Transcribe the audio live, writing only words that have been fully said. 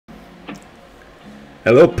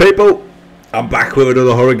Hello people, I'm back with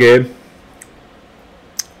another horror game.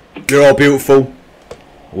 You're all beautiful.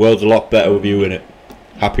 The world's a lot better with you in it.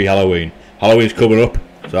 Happy Halloween. Halloween's coming up,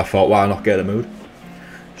 so I thought why not get in the mood.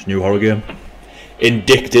 It's a new horror game.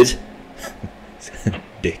 Indicted.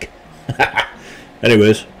 Dick.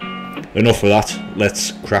 Anyways, enough of that.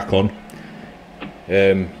 Let's crack on.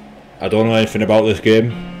 I don't know anything about this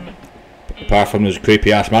game, apart from there's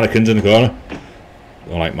creepy ass mannequins in the corner. I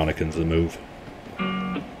don't like mannequins, they move.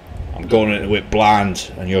 I'm going into it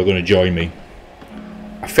blind and you're going to join me.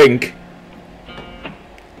 I think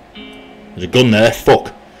there's a gun there,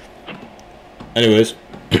 fuck. Anyways,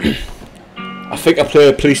 I think I play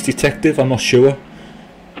a police detective, I'm not sure,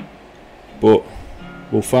 but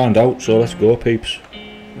we'll find out, so let's go peeps.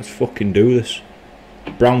 Let's fucking do this.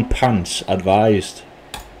 Brown pants advised.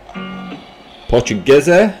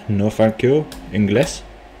 Portuguese? No thank you. English?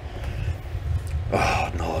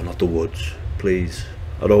 Oh no, not the woods, please.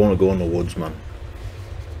 I don't want to go in the woods, man.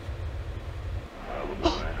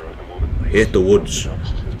 I hate the woods.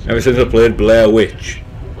 Ever since I played Blair Witch.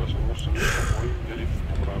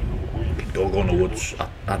 Don't go in the woods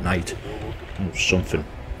at night. Something.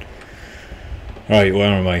 Right,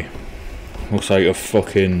 where am I? Looks like a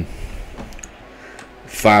fucking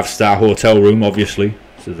 5-star hotel room, obviously.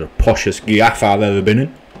 This is the poshest gaff I've ever been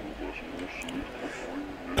in.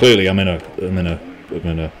 Clearly I'm in a I'm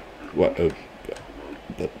in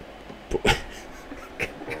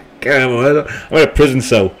a prison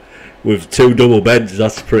cell with 2 double beds.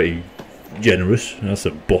 That's pretty generous. That's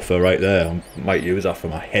a buffer right there. I might use that for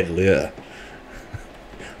my head later.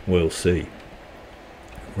 We'll see.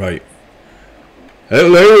 Right.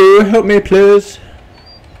 Hello, help me please.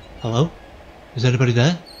 Hello? Is anybody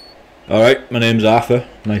there? Alright, my name's Arthur.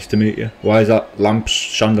 Nice to meet you. Why is that lamp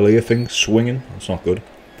chandelier thing swinging? That's not good.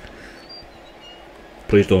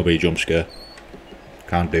 Please don't be a jump scare.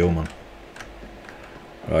 Can't deal, man.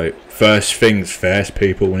 Right, first things first,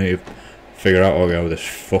 people. We need to figure out how to get out of this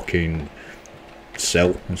fucking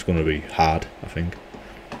cell. It's going to be hard, I think.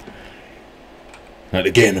 Like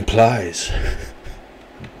the game implies.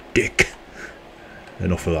 Dick.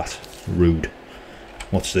 Enough of that. Rude.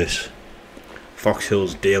 What's this?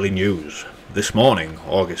 Foxhill's Daily News. This morning,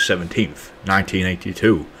 August 17th,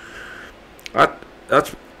 1982.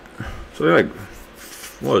 That's something like,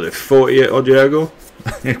 what is it, 48 odd years ago?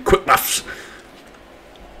 Quick maths.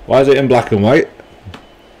 Why is it in black and white?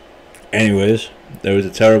 Anyways, there was a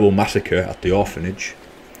terrible massacre at the orphanage.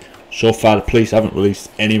 So far the police haven't released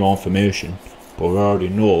any more information, but we already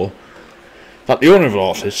know that the owner of the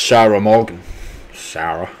orphanage, Sarah Morgan,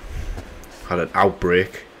 Sarah, had an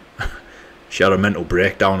outbreak. She had a mental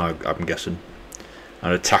breakdown, I'm guessing,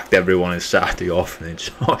 and attacked everyone inside the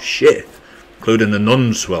orphanage. Oh shit, including the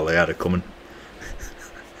nuns. Well, they had it coming.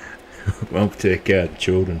 Won't take care of the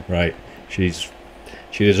children. Right, she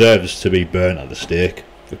deserves to be burnt at the stake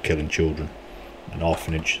for killing children. An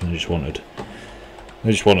orphanage. They just wanted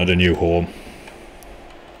a new home.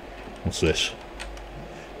 What's this?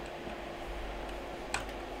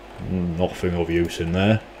 Nothing of use in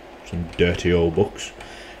there. Some dirty old books.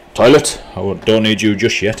 Toilet. I don't need you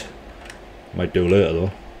just yet. Might do later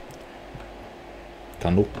though.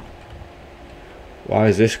 Candle. Why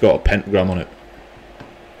has this got a pentagram on it?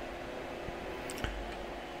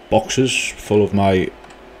 Boxes full of my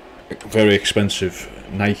very expensive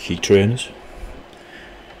Nike trainers.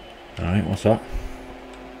 Alright, what's that?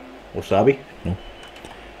 Wasabi? No.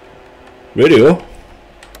 Radio?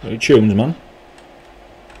 Any tunes, man?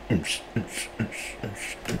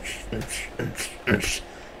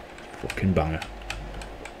 Fucking banger.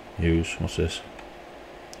 Use. What's this?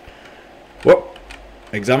 What?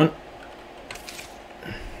 Examine.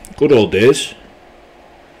 Good old days.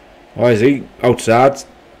 Why is he outside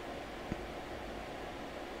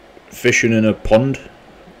fishing in a pond?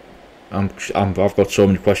 I've got so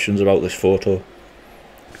many questions about this photo.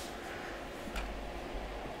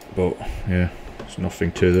 But yeah, there's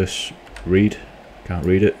nothing to this. Read. Can't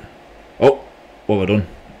read it. Oh, what have I done?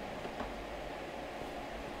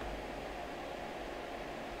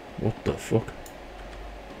 What the fuck?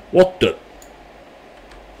 What the?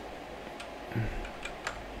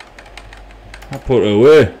 I put it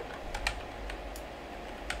away.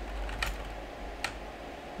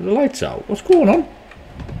 The lights out. What's going on?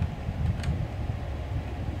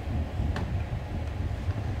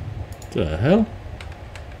 What the hell?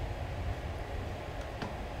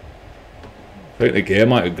 I think the game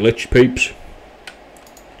might have glitched, peeps.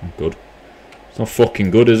 Not good. It's not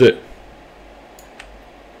fucking good, is it?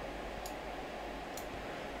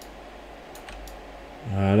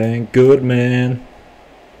 That ain't good, man.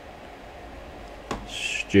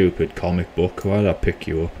 Stupid comic book. Why did I pick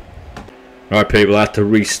you up? Right, people, I had to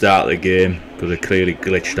restart the game because it clearly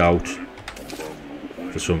glitched out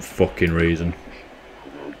for some fucking reason.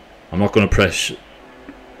 I'm not going to press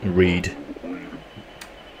read.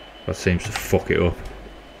 That seems to fuck it up.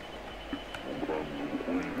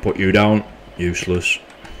 Put you down. Useless.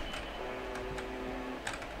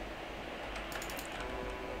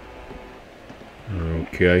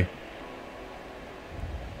 Okay.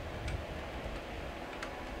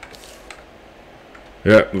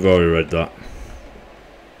 Yeah, we've already read that.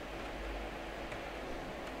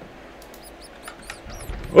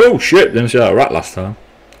 Oh shit, didn't see that rat last time.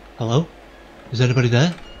 Hello? Is anybody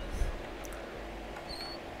there?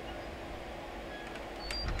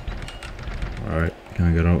 Alright, can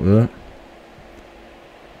I get out there?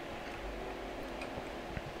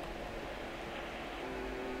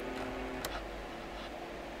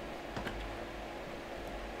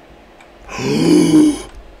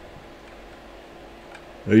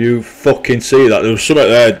 You fucking see that? There was something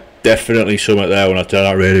there, definitely something there when I turned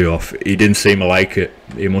that radio off. He didn't seem to like it.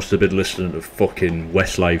 He must have been listening to fucking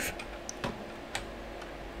Westlife.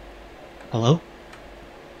 Hello?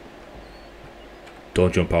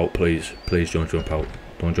 Don't jump out, please. Please don't jump out.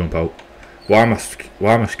 Don't jump out. Why am I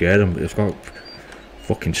scared? It's got a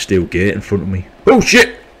fucking steel gate in front of me. Oh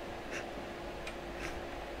shit!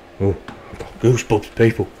 Oh, I've got goosebumps,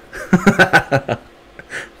 people.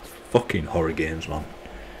 Fucking horror games, man.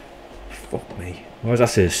 Fuck me. Why does that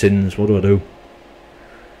say sins? What do I do?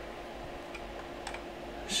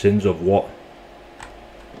 Sins of what?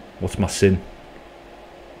 What's my sin?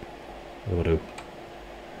 What do I do?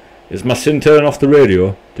 Is my sin turning off the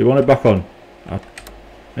radio? Do you want it back on?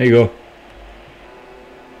 There you go.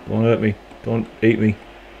 Don't hurt me. Don't eat me.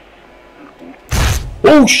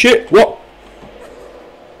 Oh shit! What?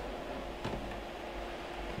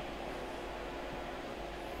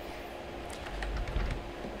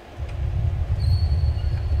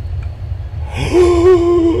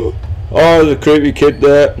 Oh, the creepy kid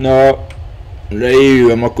there. No.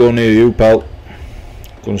 I'm not going near you, pal.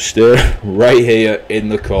 I'm going to stay right here in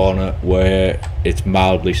the corner where it's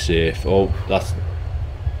mildly safe. Oh, that's...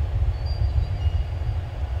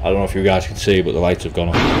 I don't know if you guys can see, but the lights have gone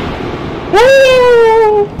off.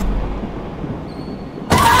 Woo!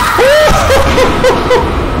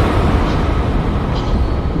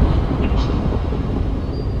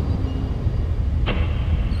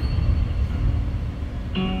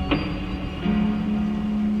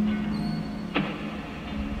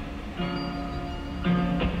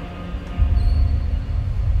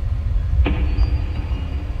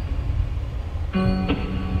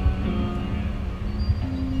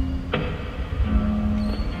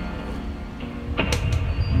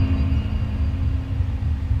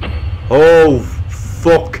 Oh,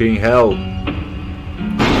 fucking hell.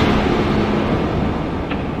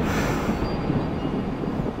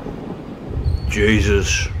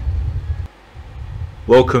 Jesus.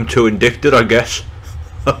 Welcome to Indicted, I guess.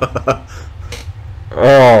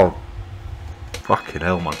 Oh. Fucking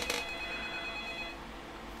hell, man.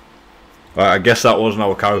 Right, I guess that wasn't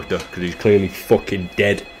our character, because he's clearly fucking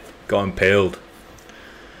dead. Got impaled.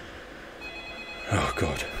 Oh,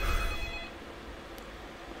 God.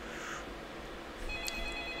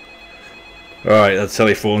 Alright, that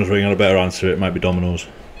telephone's ringing, I better answer it. It might be Domino's.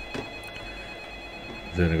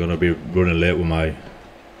 Then I'm gonna be running late with my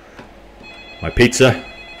pizza.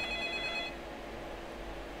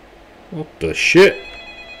 What the shit?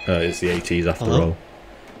 It's the 80s after all.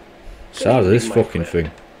 Sad this fucking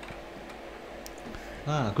thing.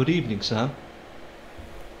 Ah, good evening, Sam.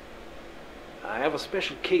 I have a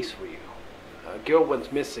special case for you. A girl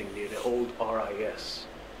went missing near the old RIS.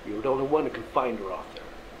 You're the only one who can find her out there.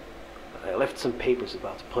 I left some papers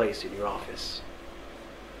about the place in your office.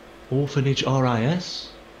 Orphanage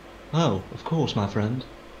RIS? Oh, of course, my friend.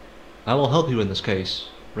 I will help you in this case.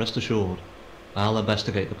 Rest assured. I'll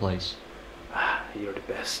investigate the place. Ah, you're the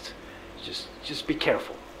best. Just be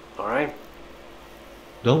careful, alright?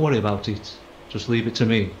 Don't worry about it. Just leave it to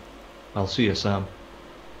me. I'll see you, Sam.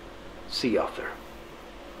 See you out there.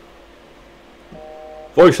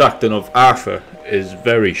 Voice acting of Arthur is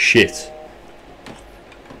very shit.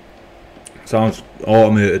 Sounds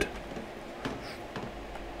automated.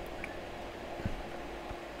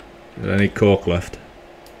 Is there any coke left?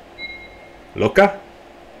 Looker?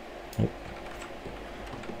 Oh.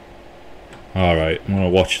 Alright, I'm gonna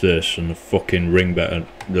watch this and the fucking ring better.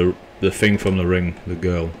 The thing from the ring, the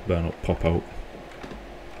girl, better not pop out.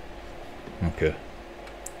 Okay.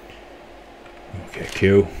 Okay,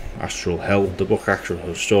 Q. Astral Hell. The book actually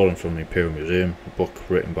was stolen from the Imperial Museum. A book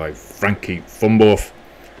written by Frankie Fumboff.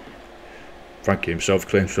 Frankie himself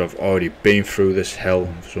claims to have already been through this hell.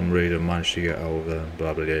 For some reason managed to get over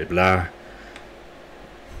blah blah blah blah.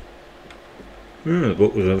 The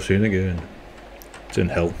book was never seen again. It's in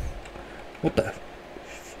hell. What the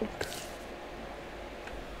fuck?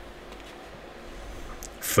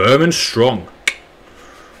 Firm and strong.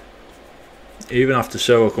 Even after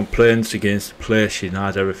several complaints against the place, she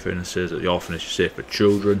denies everything and says that the orphanage is safe for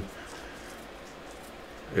children.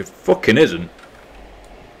 It fucking isn't.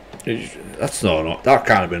 That's not. That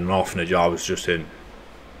can't have been an orphanage I was just in.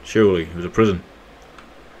 Surely it was a prison.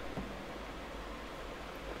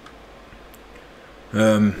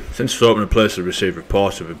 Since its opening, the place has received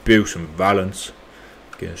reports of abuse and violence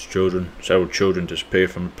against children. Several children disappear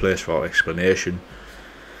from the place without explanation.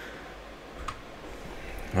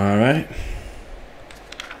 Alright.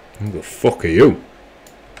 Who the fuck are you?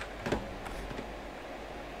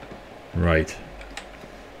 Right.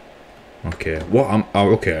 Okay. What?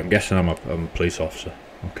 Okay. I'm guessing I'm a police officer.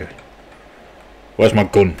 Okay. Where's my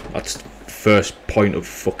gun? That's the first point of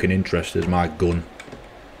fucking interest. Is my gun?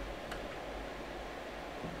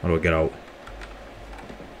 How do I get out?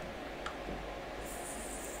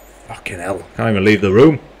 Fucking hell! Can't even leave the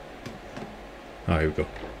room. Oh, here we go.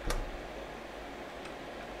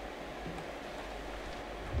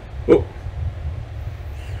 Oh.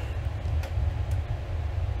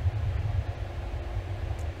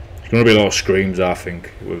 There's going to be a lot of screams, I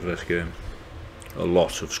think, with this game. A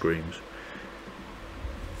lot of screams.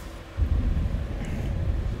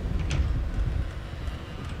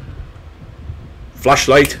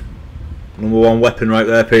 Flashlight. #1 weapon right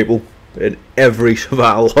there, people. In every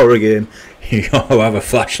survival horror game, you gotta have a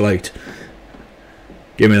flashlight.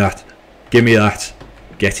 Give me that. Give me that.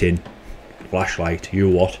 Get in. Flashlight. You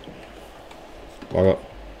what? I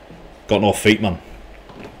got no feet, man.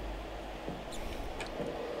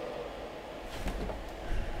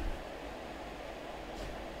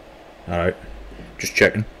 Alright. Just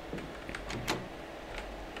checking.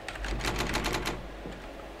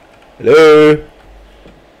 Hello?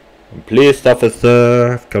 I'm police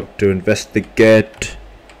officer. I've come to investigate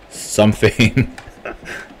something.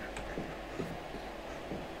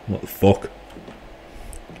 What the fuck?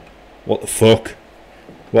 What the fuck?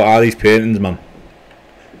 What are these paintings, man?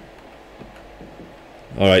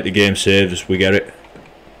 Alright, the game saves us, we get it.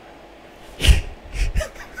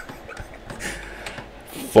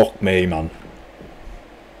 Fuck me, man.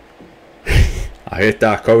 I hate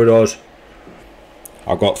dark corridors.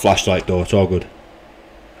 I've got flashlight though, it's all good.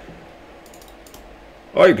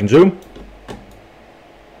 Oh, you can zoom.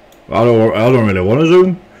 I don't really want to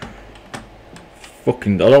zoom.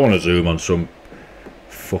 Fucking, I don't want to zoom on some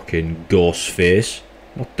fucking ghost face.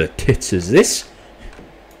 What the tits is this?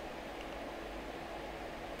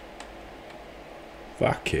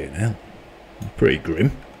 Fucking hell. Pretty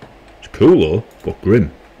grim. It's cool though, but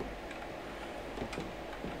grim.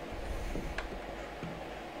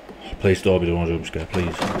 Please don't be the one jump scare,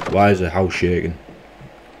 please. Why is the house shaking?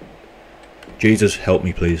 Jesus, help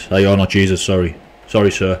me, please. Oh, you're not Jesus, sorry. Sorry,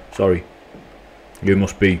 sir, sorry. You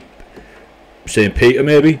must be St. Peter,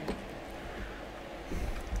 maybe?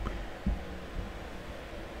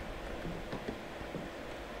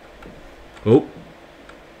 Oh.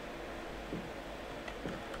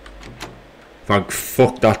 Thank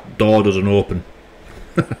fuck that door doesn't open.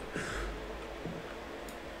 I'm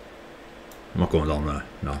not going down there,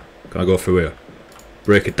 no. Can I go through here?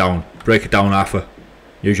 Break it down, Arthur.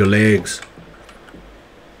 Use your legs.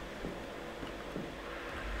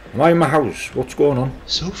 Am I in my house? What's going on?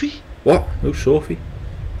 Sophie? What? Who's Sophie?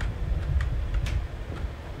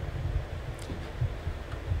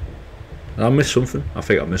 Did I miss something? I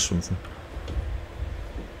think I missed something.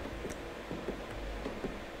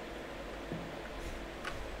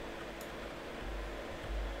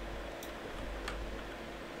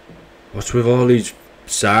 What's with all these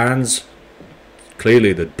signs?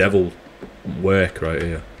 Clearly the devil work right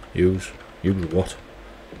here. Use what?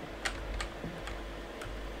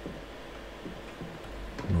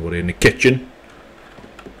 Nobody in the kitchen.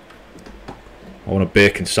 I want a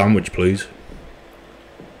bacon sandwich, please.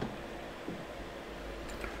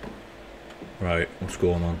 Right, what's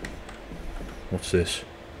going on? What's this?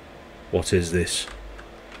 What is this?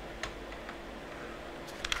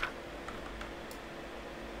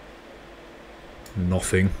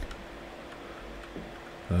 Nothing.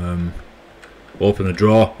 Open the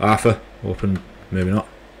drawer, Arthur. Open, maybe not.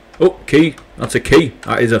 Oh, key. That's a key.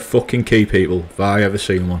 That is a fucking key, people. If I ever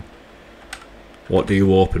seen one. What do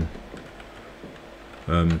you open?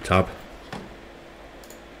 Tab.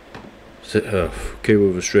 Key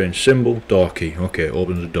with a strange symbol. Door key. Okay,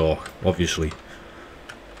 opens the door. Obviously.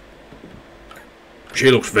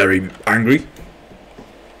 She looks very angry.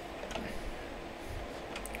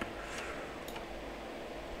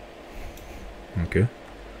 Okay.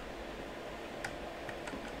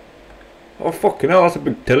 Oh fucking hell, that's a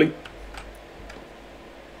big telly.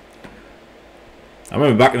 I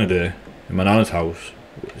remember back in the day, in my nana's house,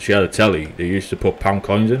 she had a telly. They used to put pound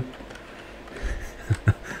coins in.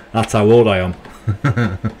 That's how old I am.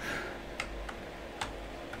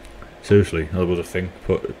 Seriously, that was a thing.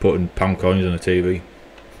 Putting pound coins in a TV.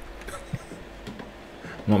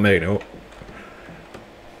 I'm not making it up.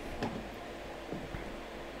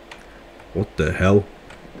 What the hell?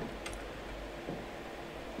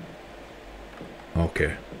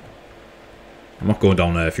 Okay. I'm not going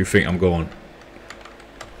down there if you think I'm going.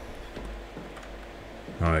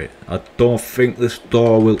 Alright, I don't think this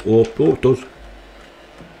door will open. Oh, it does.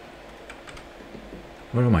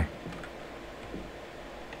 Where am I?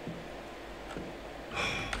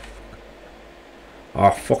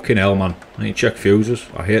 Oh, fucking hell, man. I need to check fuses.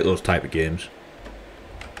 I hate those type of games.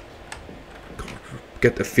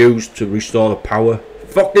 Get the fuse to restore the power.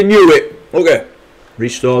 Fucking knew it! Okay.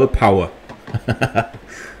 Restore the power.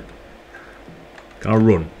 Can I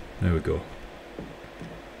run? There we go.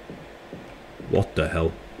 What the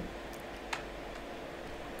hell?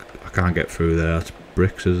 I can't get through there. That's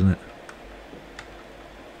bricks, isn't it?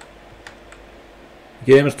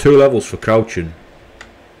 The game has 2 levels for crouching.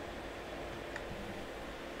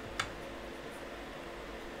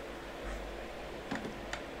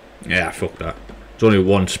 Yeah, fuck that. It's only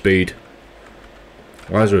 1 speed.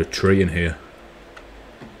 Why is there a tree in here?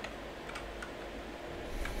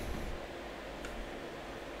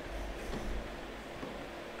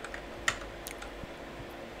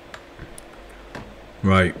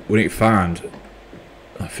 Right, we need to find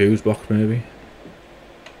a fuse box maybe.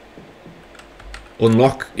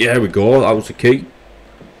 Unlock. Yeah, there we go. That was the key.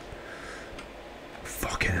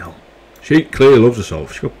 Fucking hell. She clearly loves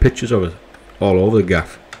herself. She's got pictures of it all over the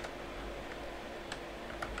gaff.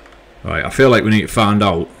 Right, I feel like we need to find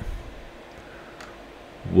out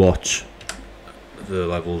what the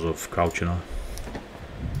levels of crouching are.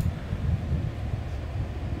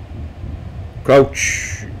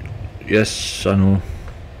 Crouch. Yes, I know.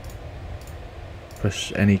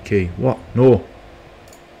 Press any key. What? No.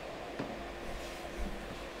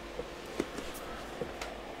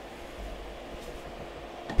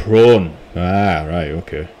 Prone. Ah, right,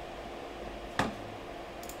 okay.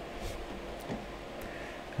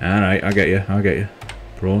 Alright, I get you, I get you.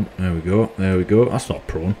 Prone. There we go, there we go. That's not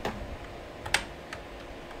prone.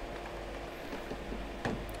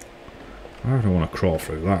 I don't want to crawl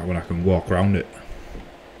through that when I can walk around it.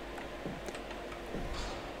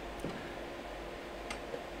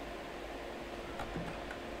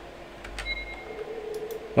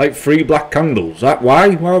 Like 3 black candles. That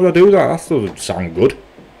why? Why would I do that? That doesn't sound good.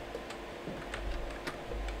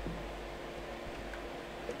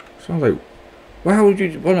 Sounds like, why would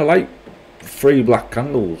you want to light 3 black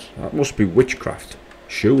candles? That must be witchcraft.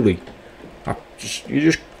 Surely. You're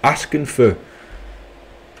just asking for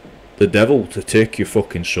the devil to take your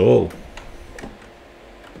fucking soul.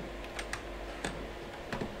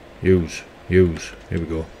 Use. Here we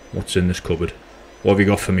go. What's in this cupboard? What have you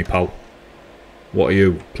got for me, pal? What are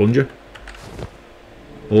you? Plunger?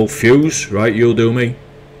 Oh, fuse. Right, you'll do me.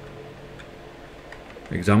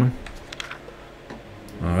 Examine.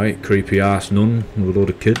 Alright, creepy ass nun with a load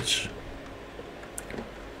of kids.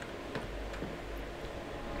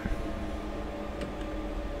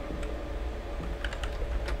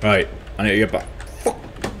 Right, I need to get back. Fuck,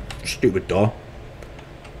 stupid door.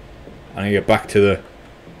 I need to get back to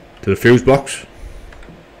the fuse box.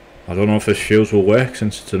 I don't know if this fuse will work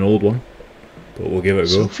since it's an old one, but we'll give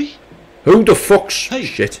it a go. Sophie? Who the fuck's Hey,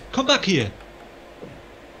 shit? Come back here.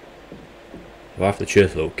 I'll have to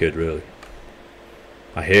chase the little kid, really.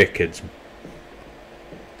 I hate kids.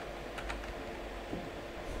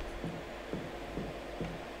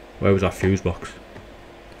 Where was that fuse box?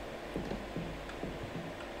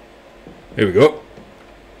 Here we go.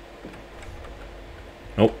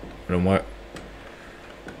 Nope, it don't work.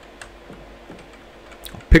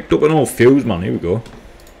 I picked up an old fuse, man. Here we go.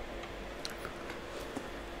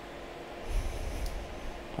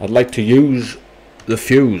 I'd like to use the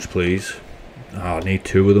fuse, please. Oh, I need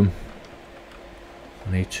 2 of them.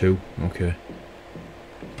 I need 2. Okay.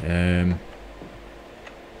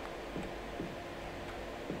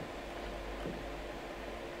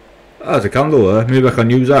 There's a candle there. Maybe I can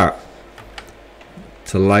use that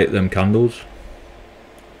to light them candles.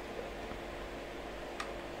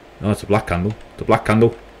 No, it's a black candle. It's a black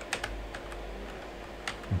candle.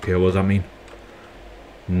 Okay, what does that mean?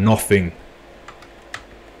 Nothing.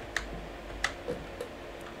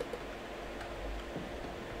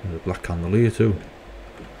 There's a black candle here too.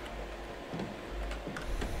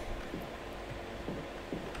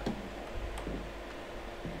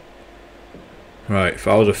 Right, if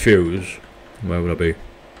I was a fuse, where would I be?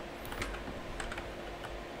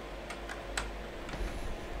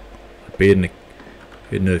 I'd be in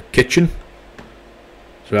the kitchen.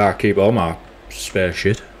 So I keep all my spare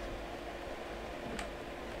shit.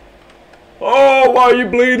 Oh, why are you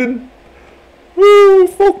bleeding? Woo,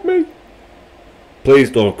 fuck me.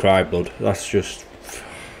 Please don't cry, blood. That's just...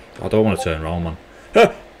 I don't want to turn around, man.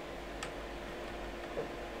 Huh.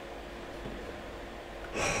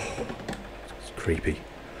 It's creepy.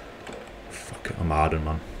 Fuck it, I'm hardened,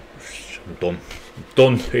 man. I'm done. I'm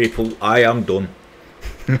done, people. I am done.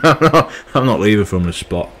 I'm not leaving from this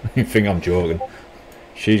spot. You think I'm joking?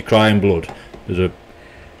 She's crying blood. There's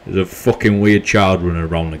a fucking weird child running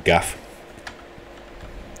around the gaff.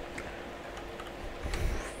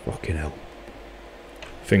 Fucking hell.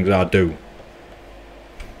 Things I do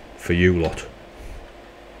for you lot.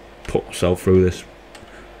 Put myself through this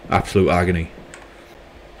absolute agony.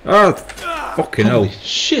 Ah, fucking hell. Holy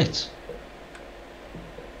shit!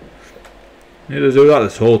 You need to do that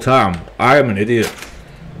this whole time. I am an idiot.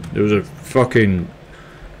 There was a fucking...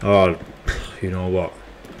 Oh, you know what?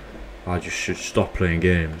 I just should stop playing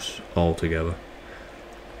games altogether.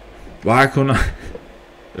 Why couldn't I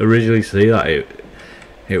originally see that?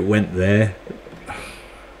 It went there.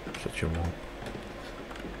 Such a mom.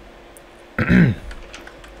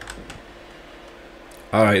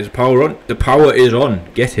 Alright, is the power on? The power is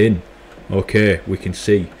on. Get in. Okay, we can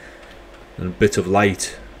see. And a bit of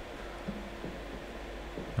light.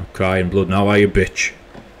 I'm crying blood now, are you, bitch?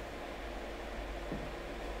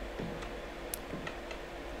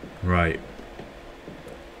 Right.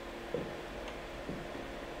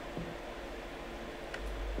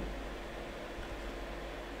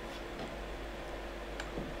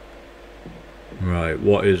 Right,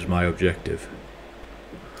 what is my objective?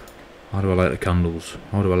 How do I light the candles?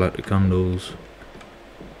 How do I light the candles?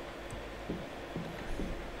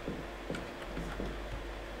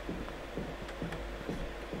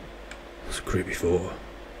 That's a creepy photo.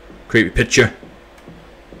 Creepy picture.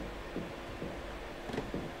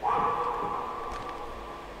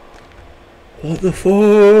 What the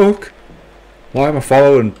fuck? Why am I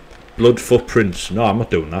following blood footprints? No, I'm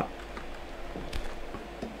not doing that.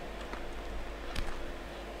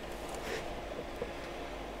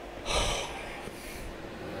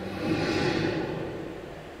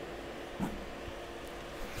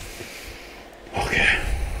 Okay.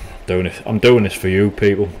 I'm doing this for you,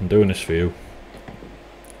 people. I'm doing this for you.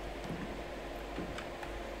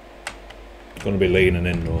 Gonna be leaning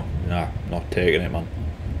in though. Nah, not taking it, man.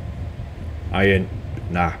 I ain't.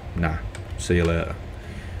 Nah. See you later.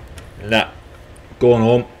 Nah. Going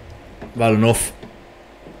home. I've had enough.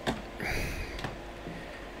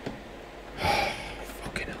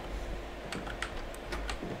 Fucking hell.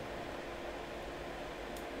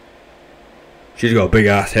 She's got a big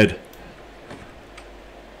ass head.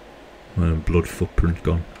 And blood footprint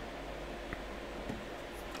gone.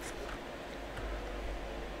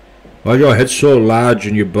 Why is your head so large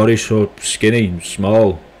and your body so skinny and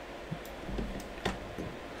small?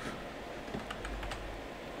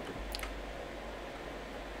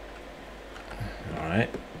 Alright.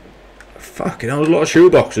 Fucking hell, there's a lot of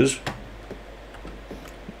shoeboxes.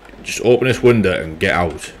 Just open this window and get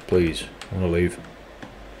out, please. I want to leave.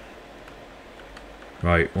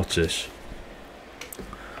 Right, what's this?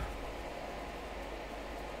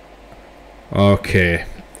 Okay.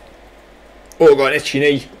 Oh, got an itchy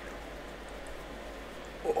knee.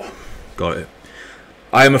 Oh, got it.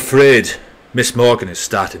 I am afraid Miss Morgan is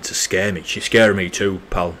starting to scare me. She's scaring me too,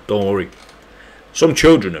 pal. Don't worry. Some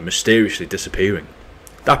children are mysteriously disappearing.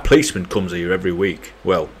 That policeman comes here every week.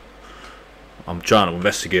 Well, I'm trying to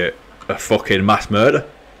investigate a fucking mass murder.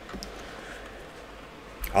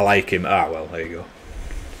 I like him. Ah, well, there you go.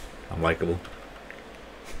 I'm likeable.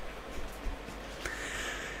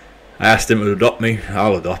 I asked him to adopt me.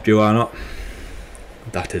 I'll adopt you, why not?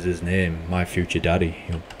 That is his name. My future daddy.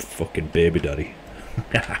 Your fucking baby daddy.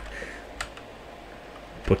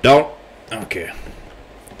 Put down. Okay.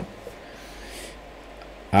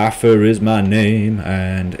 Arthur is my name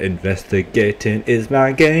and investigating is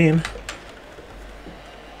my game.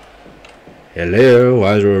 Hello,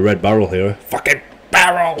 why is there a red barrel here? Fucking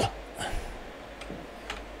barrel!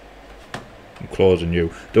 I'm closing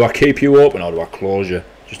you. Do I keep you open or do I close you?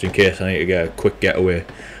 Just in case I need to get a quick getaway.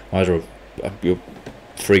 Why is there you're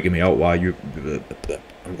freaking me out, why you...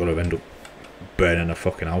 I'm gonna end up burning the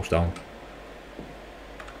fucking house down.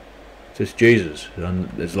 Is this Jesus? And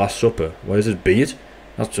his Last Supper? Why is his beard?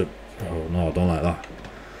 That's a... Oh no, I don't like that.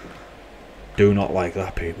 Do not like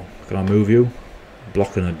that, people. Can I move you?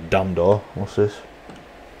 Blocking a damn door. What's this?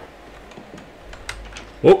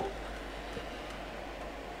 Oh!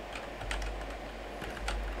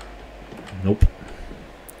 Nope.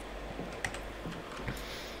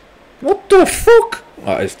 What the fuck?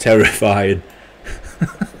 That is terrifying.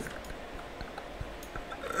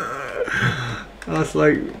 That's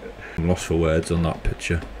like... I'm lost for words on that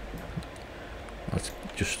picture. That's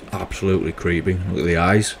just absolutely creepy. Look at the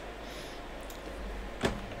eyes.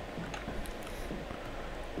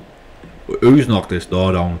 Who's knocked this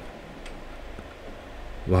door down?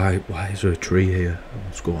 Why is there a tree here?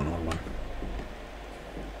 What's going on, man?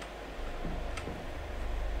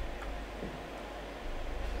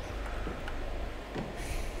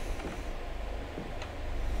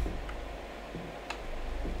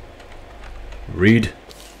 Read.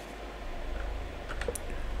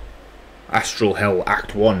 Astral Hell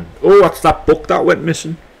Act 1. Oh, that's that book that went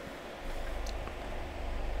missing.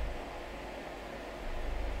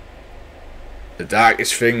 The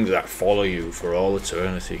darkest things that follow you for all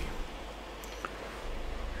eternity.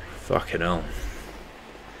 Fucking hell.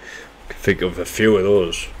 I can think of a few of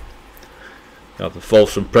those. You have the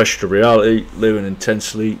false impression of reality, living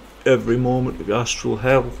intensely every moment of astral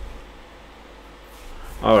hell.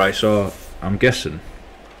 Alright, so I'm guessing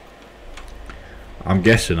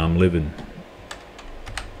I'm living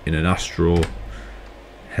in an astral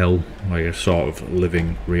hell, like a sort of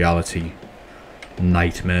living reality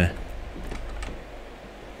nightmare.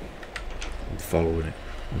 I'm following it.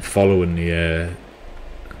 I'm following the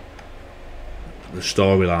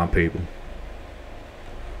storyline, people.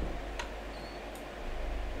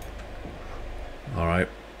 Alright.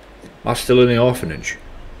 Am I still in the orphanage?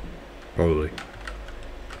 Probably.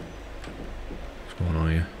 What's going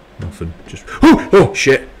on here? Nothing. Just... Oh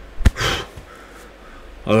shit!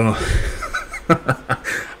 I don't know.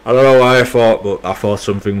 I don't know why I thought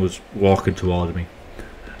something was walking towards me.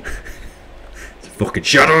 It's a fucking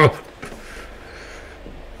shadow!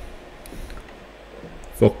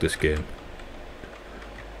 Fuck this game.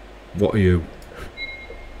 What are you?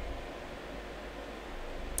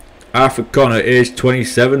 Arthur Connor, age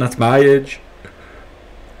 27, that's my age.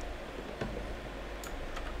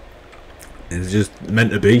 It's just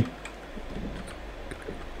meant to be.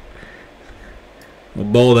 A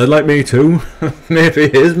bald head like me too. Maybe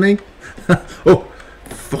it is me. Oh,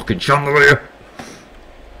 fucking chandelier.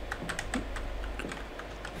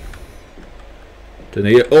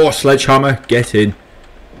 Didn't oh, sledgehammer, get in.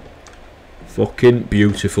 Fucking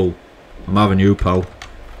beautiful. I'm having you, pal.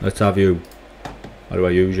 Let's have you. How do I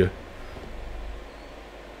use you?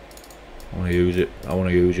 I want to use it. I want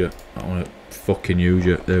to use you. I want to fucking use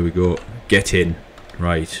you. There we go. Get in.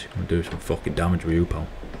 Right. I'm going to do some fucking damage with you, pal.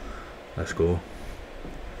 Let's go.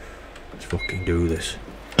 Let's fucking do this.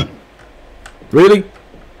 Really?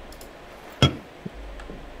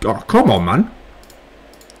 Oh, come on, man.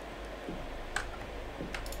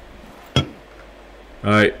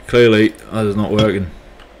 Right. Clearly, that is not working.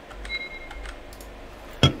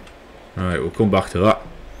 Alright, we'll come back to that.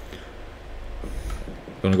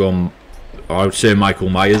 Gonna go on, I would say Michael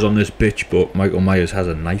Myers on this bitch, but Michael Myers has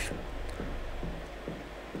a knife.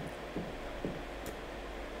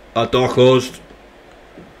 That door closed.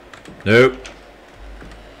 Nope.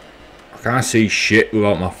 I can't see shit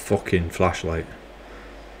without my fucking flashlight.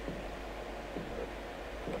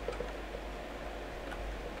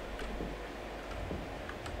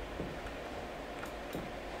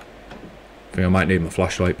 I think I might need my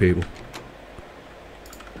flashlight, people.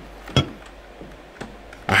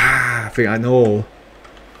 Ah, I think I know.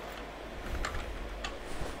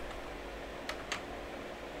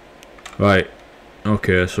 Right.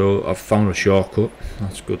 Okay, so I've found a shortcut.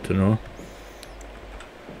 That's good to know.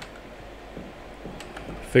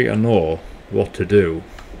 I think I know what to do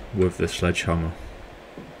with the sledgehammer.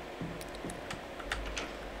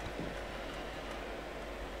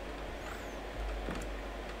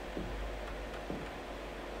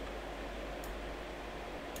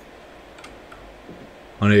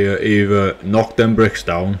 I need to either knock them bricks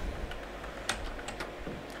down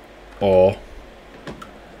or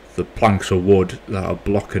the planks of wood that are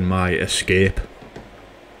blocking my escape.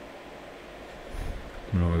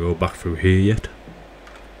 I'm not gonna go back through here yet.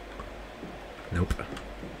 Nope.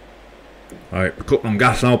 Alright, we're cutting on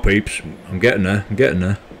gas now, peeps. I'm getting there, I'm getting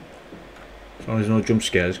there. As long as there's no jump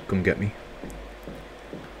scares, come get me.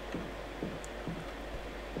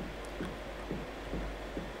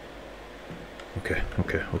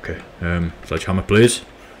 Okay. Sledgehammer, please.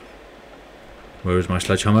 Where is my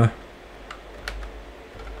sledgehammer?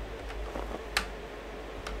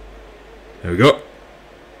 There we go.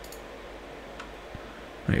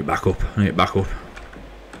 I need to back up. I need to back up.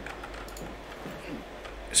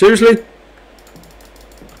 Seriously?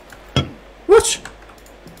 What?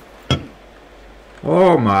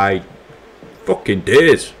 Oh my fucking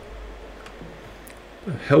days.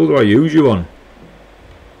 The hell do I use you on?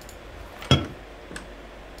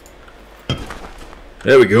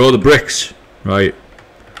 There we go, the bricks. Right.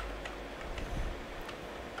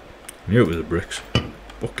 Knew it was the bricks.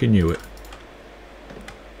 Fucking knew it.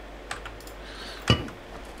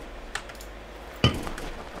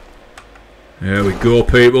 There we go,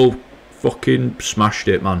 people. Fucking smashed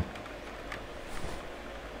it, man.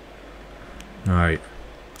 Right.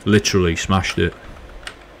 Literally smashed it.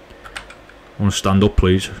 I want to stand up,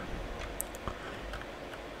 please.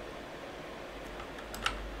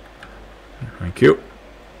 Thank you.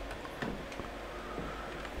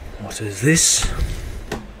 What is this?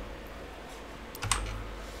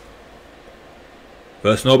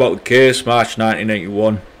 First know about the case, March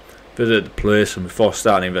 1981. Visited the place, and before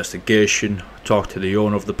starting the investigation, talked to the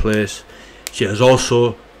owner of the place. She has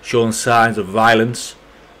also shown signs of violence.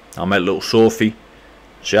 I met little Sophie.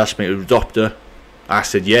 She asked me to adopt her. I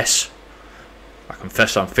said yes. I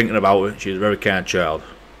confess I'm thinking about it. She's a very kind child.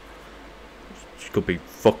 She could be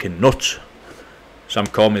fucking nuts. Sam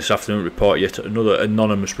called me this afternoon to report yet another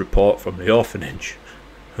anonymous report from the orphanage.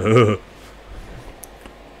 Abuse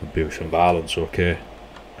and violence, okay.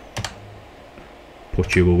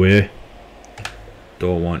 Put you away.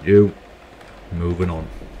 Don't want you. Moving on.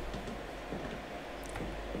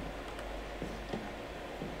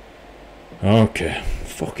 Okay.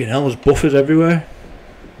 Fucking hell, there's buffers everywhere.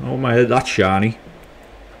 Oh my head, that's shiny.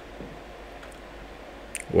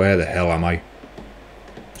 Where the hell am I?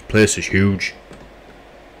 This place is huge.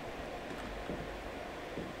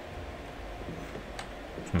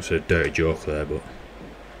 I was going to say a dirty joke there, but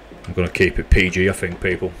I'm going to keep it PG, I think,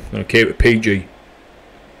 people. I'm going to keep it PG.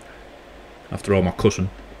 After all, my cousin.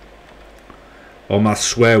 All my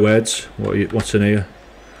swear words. What's in here?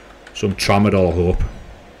 Some tramadol, I hope.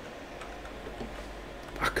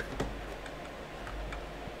 Fuck.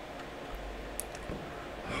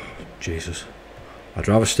 Jesus. I'd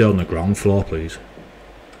rather stay on the ground floor, please.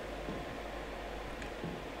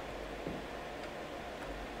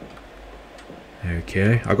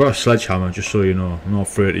 Okay, I got a sledgehammer, just so you know. I'm not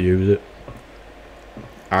afraid to use it.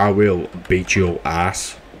 I will beat your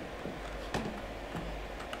ass.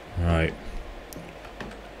 Right.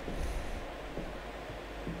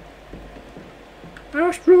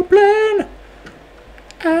 Astral plane!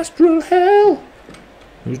 Astral hell!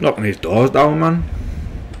 Who's knocking these doors down, man?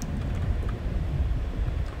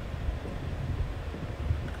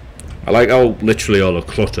 I like how literally all the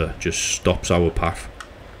clutter just stops our path.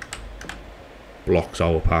 Blocks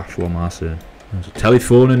our path, what am I saying? There's a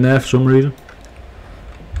telephone in there for some reason.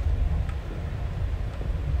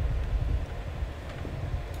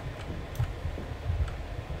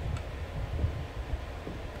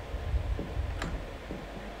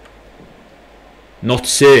 Not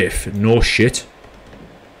safe, no shit.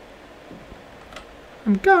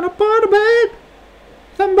 I'm gonna part a bed.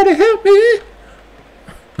 Somebody help me.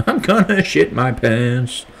 I'm gonna shit my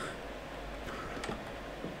pants.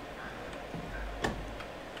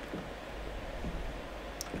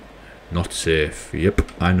 Not safe. Yep,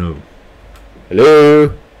 I know.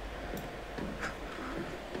 Hello?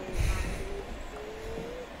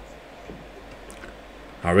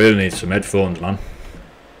 I really need some headphones, man.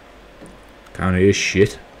 Can't hear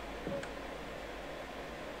shit.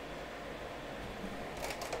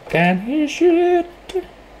 Can't hear shit.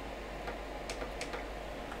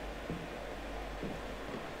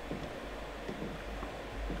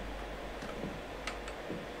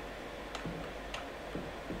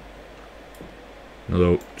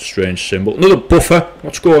 Another strange symbol. Another buffer.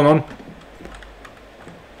 What's going on?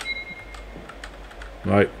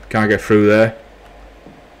 Right, can't get through there.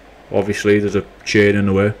 Obviously, there's a chain in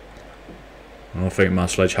the way. I don't think my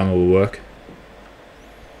sledgehammer will work.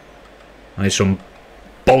 I need some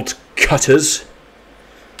bolt cutters.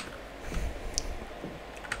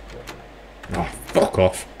 Oh, fuck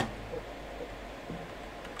off.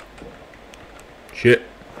 Shit.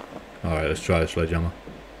 Alright, let's try the sledgehammer.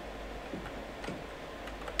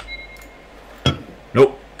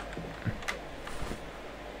 Nope.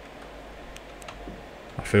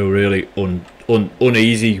 I feel really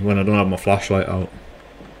uneasy when I don't have my flashlight out.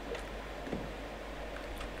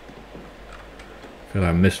 I feel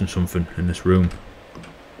like I'm missing something in this room.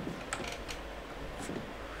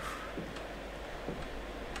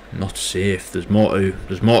 Not safe. There's more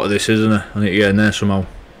to this, isn't there? I need to get in there somehow.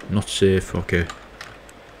 Not safe. Okay.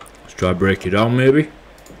 Let's try break it down, maybe.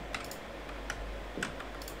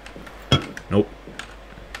 Nope.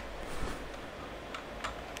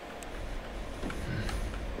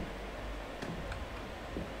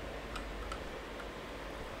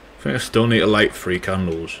 I think I still need to light 3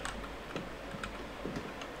 candles.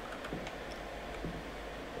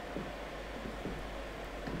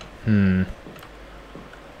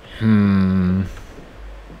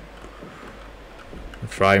 A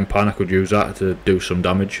frying pan, I could use that to do some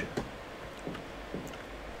damage.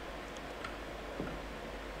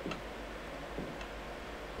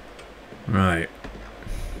 Right.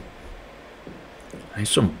 I need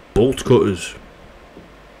some bolt cutters.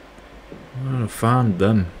 Where did I find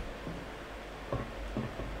them?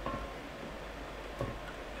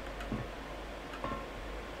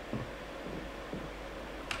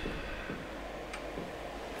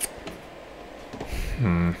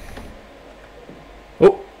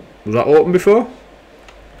 Oh, was that open before?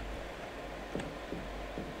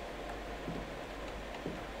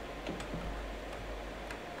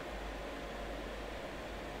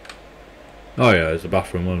 Oh yeah, it's the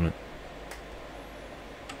bathroom, wasn't it?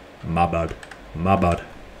 My bad. My bad.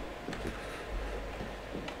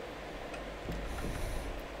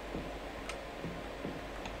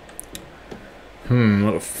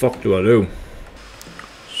 What the fuck do I do?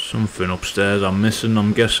 Something upstairs I'm missing,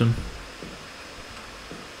 I'm guessing.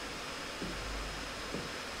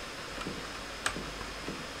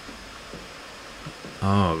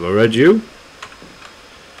 Oh, have I read you?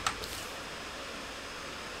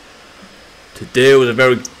 Today was a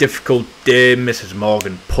very difficult day. Mrs.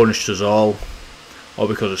 Morgan punished us all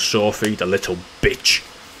because of Sophie, the little bitch.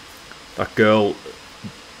 That girl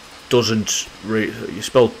doesn't, you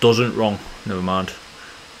spelled doesn't wrong, never mind.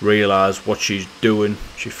 Realise what she's doing.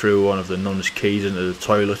 She threw one of the nun's keys into the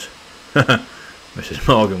toilet. Mrs.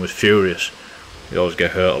 Morgan was furious. You always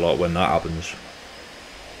get hurt a lot when that happens.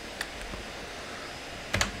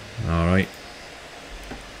 Alright.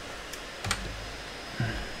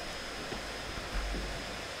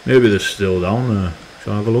 Maybe they're still down there.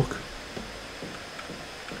 Shall I have a look?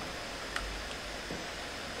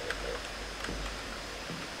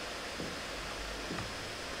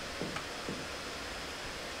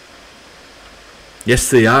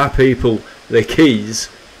 Yes, they are, people. The keys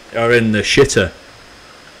are in the shitter.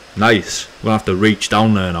 Nice. We'll have to reach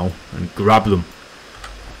down there now and grab them.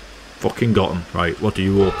 Fucking got them. Right, what do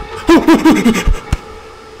you open?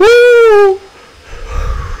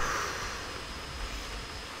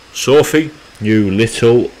 Sophie, you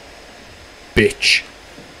little bitch.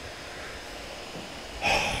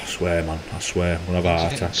 I swear, man. I swear. We'll have a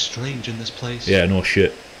heart attack. It's strange in this place. Yeah, no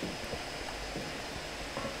shit.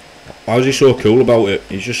 How's he so cool about it?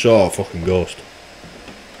 He's just saw a fucking ghost.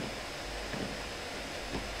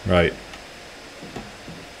 Right.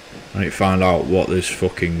 I need to find out what this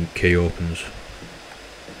fucking key opens.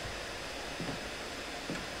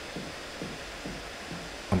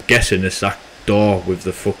 I'm guessing it's that door with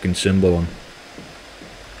the fucking symbol on.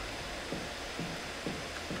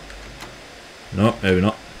 No, maybe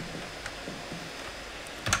not.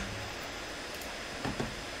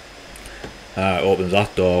 It opens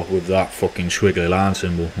that door with that fucking squiggly line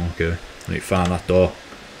symbol. Okay, I need to find that door.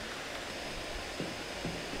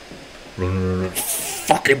 Run.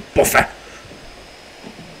 Fucking buffer!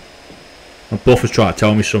 My buffer's trying to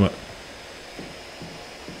tell me something.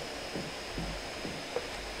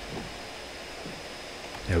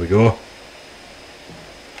 There we go.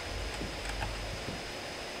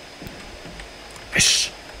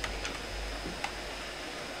 Yes!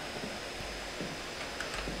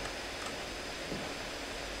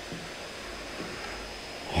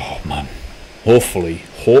 Oh man.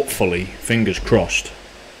 Hopefully, fingers crossed.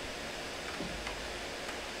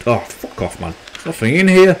 Oh, fuck off, man. There's nothing in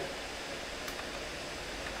here.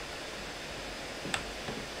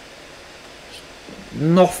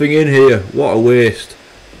 Nothing in here. What a waste.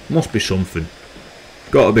 Must be something.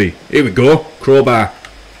 Gotta be. Here we go. Crowbar.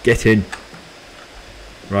 Get in.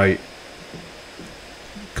 Right.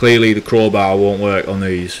 Clearly the crowbar won't work on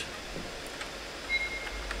these.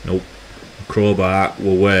 Nope. The crowbar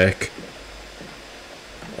will work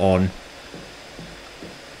on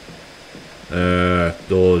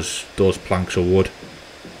those planks of wood.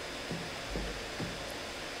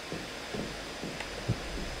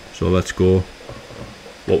 So let's go.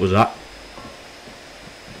 What was that?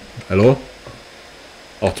 Hello?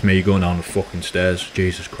 Oh, it's me going down the fucking stairs.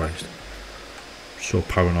 Jesus Christ. So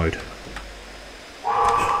paranoid.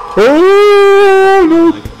 Oh no!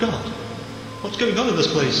 Oh my god! What's going on in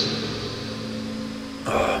this place?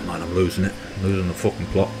 Oh man, I'm losing it. I'm losing the fucking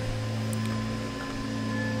plot.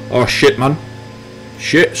 Oh shit, man.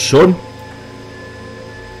 Shit, son.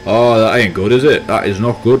 Oh, that ain't good, is it? That is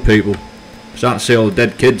not good, people. I'm starting to see all the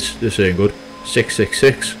dead kids. This ain't good.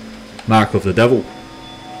 666. Mark of the devil.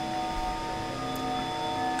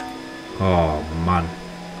 Oh man.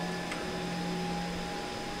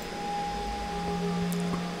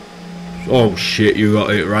 Oh shit, you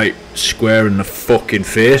got it right square in the fucking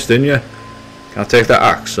face, didn't you? Can I take that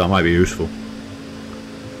axe? That might be useful.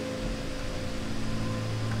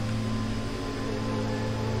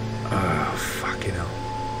 Ah, fucking hell.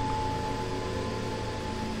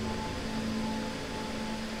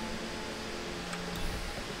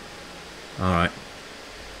 Alright.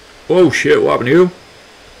 Oh shit, what happened to you?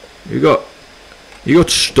 You got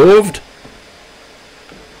stoved?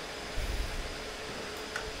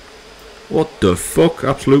 What the fuck?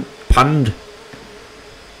 Absolute panned.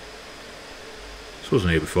 This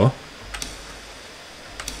wasn't here before.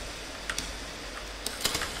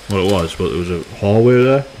 Well, it was, but there was a hallway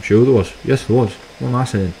there. I'm sure there was. Yes, there was. What am I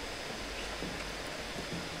saying?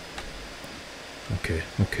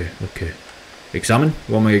 Okay. Examine?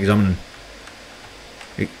 What am I examining?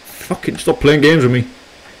 Fucking stop playing games with me.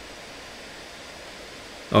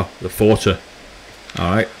 Oh, the photo.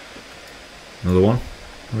 Alright. Another one.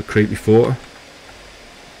 Another creepy photo.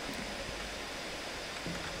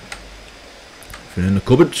 Anything in the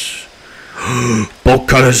cupboards? Bolt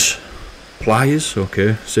cutters. Pliers.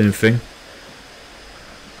 Okay, same thing.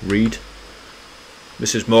 Read.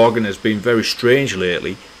 Mrs. Morgan has been very strange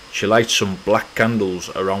lately. She lights some black candles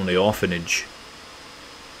around the orphanage.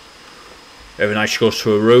 Every night she goes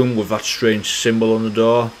to her room with that strange symbol on the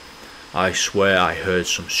door. I swear I heard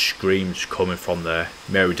some screams coming from there.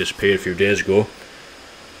 Mary disappeared a few days ago.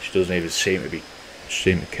 She doesn't even seem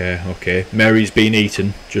to care. Okay, Mary's been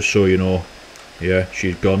eaten, just so you know. Yeah,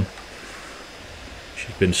 she's gone.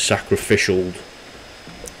 She's been sacrificialed,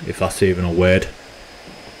 if that's even a word.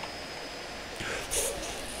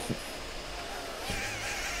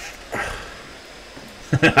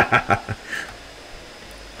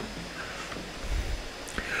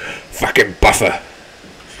 Fucking buffer.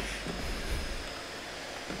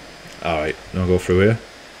 Alright, I'll go through here.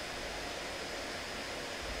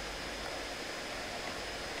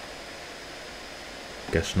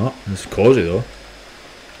 Guess not. It's cozy though.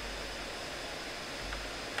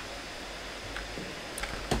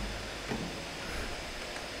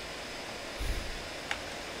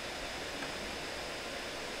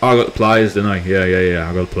 Oh, I got the pliers, didn't I? Yeah.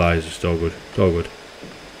 I got the pliers. It's all good. It's all good.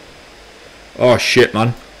 Oh shit,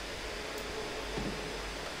 man.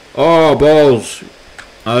 Oh balls.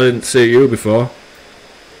 I didn't see you before.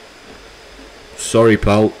 Sorry,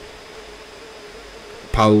 pals.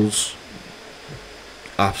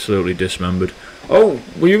 Absolutely dismembered. Oh,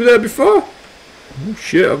 were you there before? Oh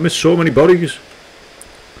shit, I've missed so many bodies.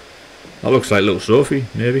 That looks like little Sophie,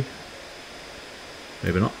 maybe.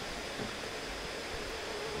 Maybe not.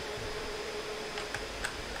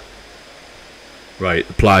 Right,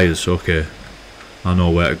 the pliers, okay. I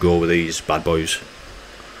know where to go with these bad boys.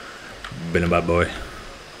 Been a bad boy.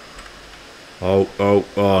 Oh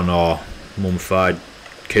no. Mummified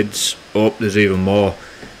kids. Oh, there's even more.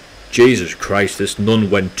 Jesus Christ, this nun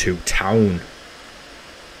went to town.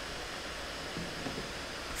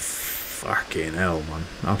 Fucking hell, man.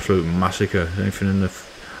 Absolute massacre. Anything in the...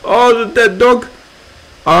 Oh, the dead dog!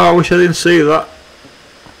 Oh, I wish I didn't see that.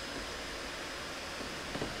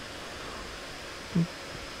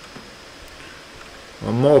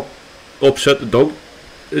 I'm more upset the dog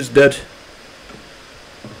is dead.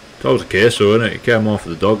 It's always the case though, isn't it? You care more for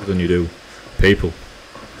the dog than you do people.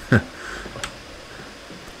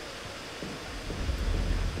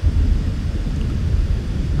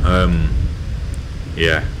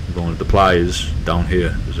 Yeah, I'm going with the pliers down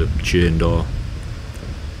here. There's a chain door.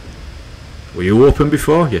 Were you open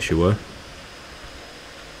before? Yes, you were.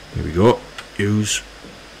 Here we go. Use.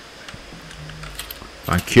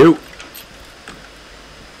 Thank you.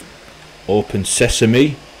 Open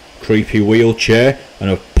sesame. Creepy wheelchair and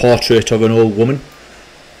a portrait of an old woman.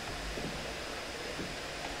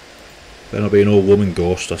 Better not be an old woman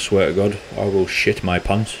ghost, I swear to God. I will shit my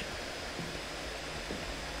pants.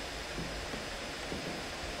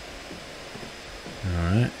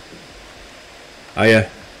 Alright. Hiya,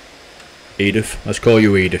 Edith. Let's call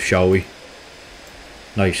you Edith, shall we?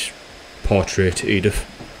 Nice portrait, Edith.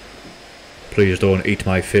 Please don't eat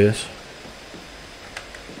my face.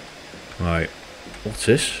 Right. What's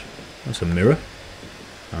this? That's a mirror.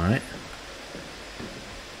 Alright.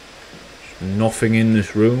 Nothing in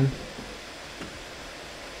this room.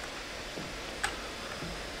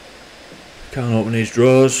 Can't open these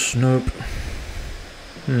drawers. Nope.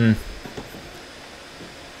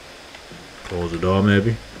 Close the door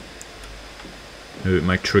maybe. Maybe it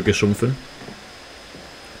might trigger something.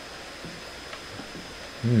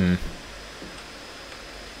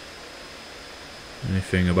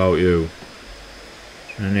 Anything about you?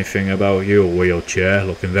 Anything about you, wheelchair?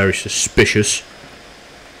 Looking very suspicious.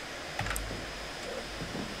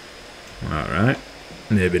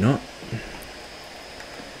 Maybe not.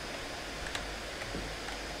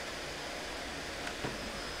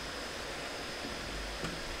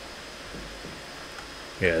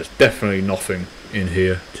 Yeah, there's definitely nothing in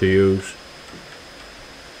here to use.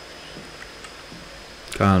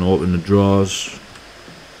 Can't open the drawers.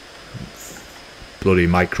 Bloody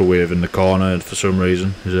microwave in the corner for some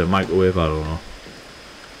reason. Is it a microwave? I don't know.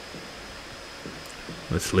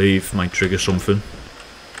 Let's leave. Might trigger something.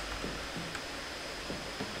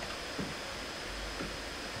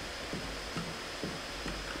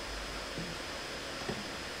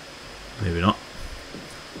 Maybe not.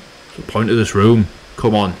 What's the point of this room?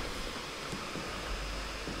 Come on.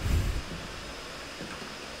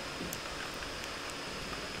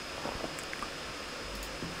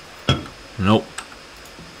 Nope.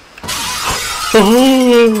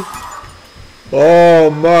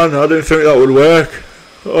 Oh man, I didn't think that would work.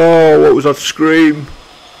 Oh, what was that scream?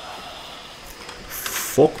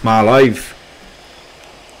 Fuck my life.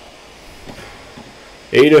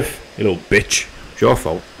 Edith, you little bitch. It's your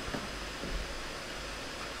fault.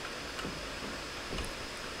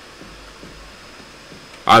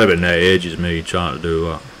 I'd have been there ages, me trying to do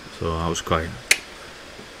that. So I was quite...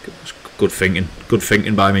 Good thinking. Good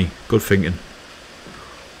thinking by me. Good thinking.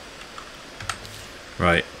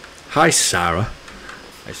 Right. Hi, Sarah.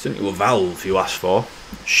 I sent you a valve you asked for.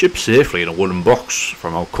 Shipped safely in a wooden box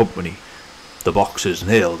from our company. The box is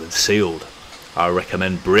nailed and sealed. I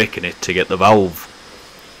recommend breaking it to get the valve.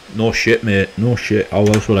 No shit, mate. No shit. How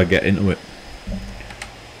else would I get into it?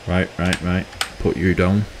 Right. Put you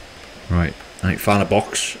down. Right. I found a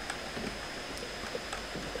box.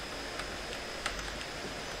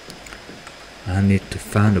 I need to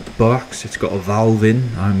find a box. It's got a valve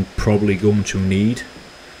in. I'm probably going to need.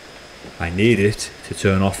 I need it to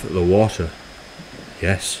turn off the water.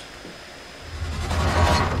 Yes.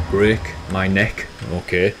 Break my neck.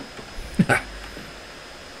 Okay.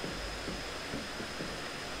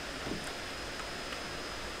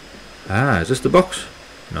 Ah, is this the box?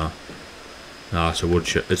 No. No, it's a wood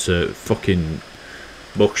it's a fucking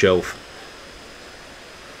bookshelf.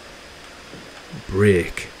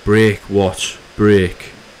 Break what?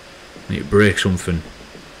 Break. I need to break something.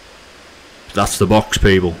 That's the box,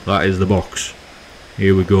 people. That is the box.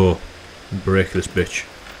 Here we go. Break this bitch.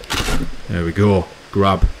 There we go.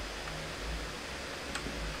 Grab.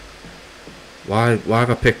 Why have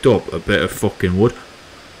I picked up a bit of fucking wood?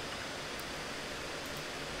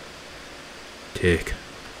 Take.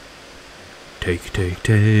 Picked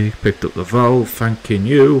up the valve, thanking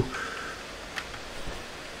you.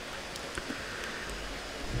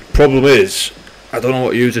 Problem is, I don't know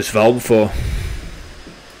what to use this valve for.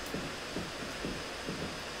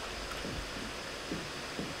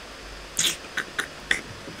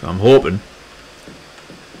 I'm hoping.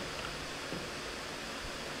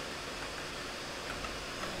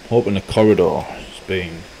 The corridor is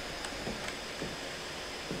being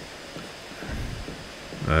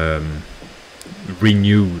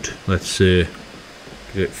renewed, let's say,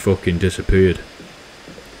 because it fucking disappeared.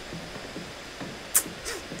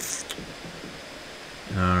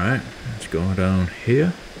 Alright, let's go down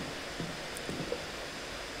here.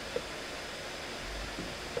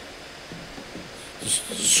 There's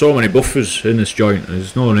so many buffers in this joint,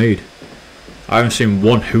 there's no need. I haven't seen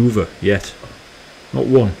one Hoover yet. Not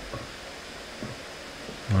one.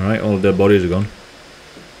 Alright, all the dead bodies are gone.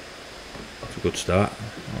 That's a good start.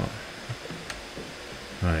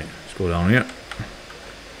 Right, let's go down here.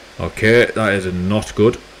 Okay, that is not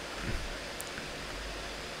good.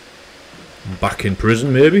 I'm back in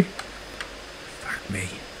prison, maybe? Fuck me.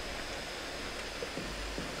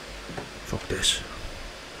 Fuck this.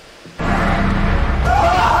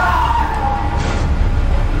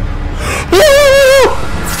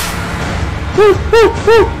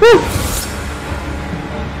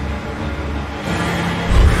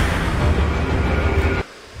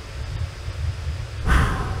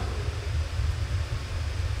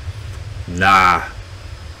 Nah.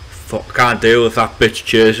 Fuck, can't deal with that bitch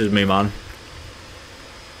chases me, man.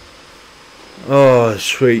 Oh,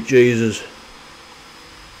 sweet Jesus.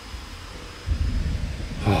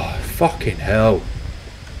 Oh, fucking hell.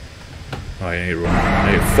 Oh, I need to run.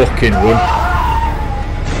 I need to fucking run.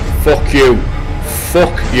 Fuck you.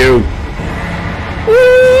 Fuck you.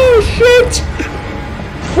 Oh, shit.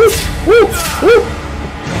 Woo, woo, woo.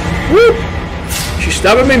 Woo. She's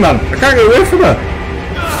stabbing me, man. I can't get away from her.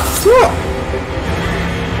 What?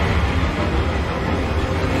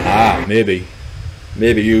 Ah, maybe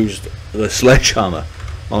used the sledgehammer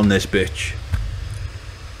on this bitch.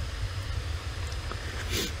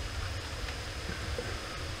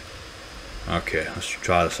 Okay, let's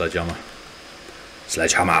try the sledgehammer.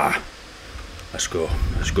 Sledgehammer. Let's go.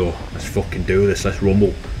 Let's go. Let's fucking do this. Let's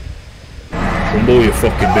rumble. Rumble, you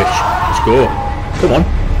fucking bitch. Let's go. Come on.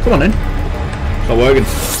 Come on then. It's not working.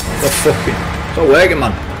 It's not fucking. It's not working,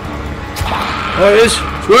 man. Oh, it is.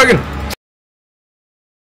 It's working.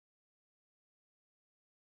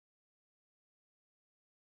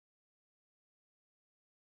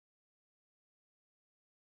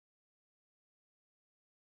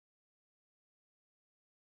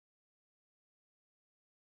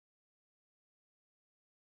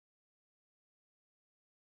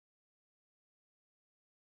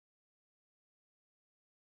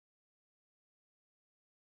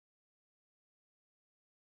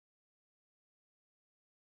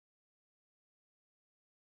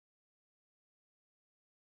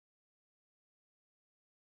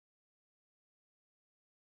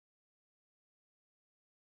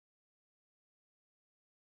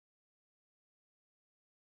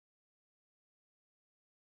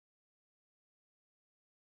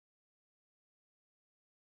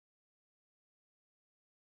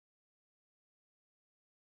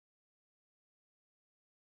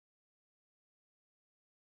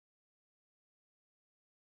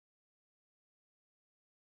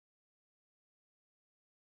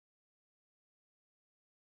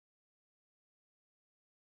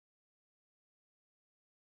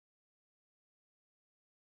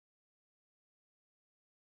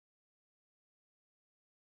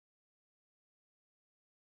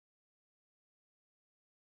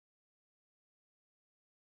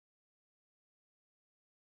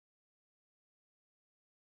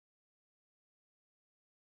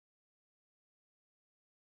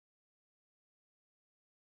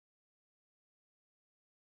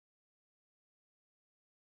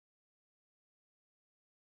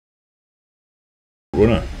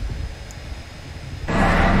 Runner. I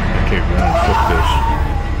keep running. Fuck this.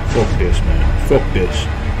 Fuck this, man. Fuck this.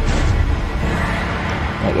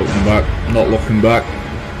 Not looking back. Not looking back.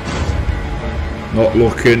 Not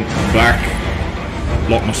looking back.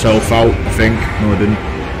 Locked myself out, I think. No, I didn't.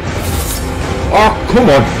 Oh, come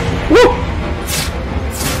on. Woo!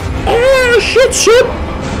 Oh, shit.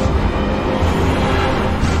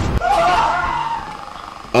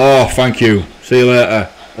 Oh, thank you. See you later.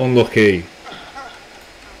 Unlucky.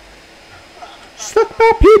 Stuck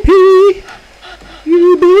my pee-pee,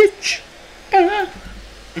 you bitch.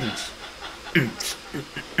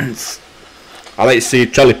 I like to see you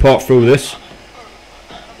teleport through this.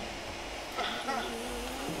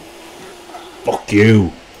 Fuck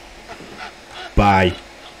you. Bye.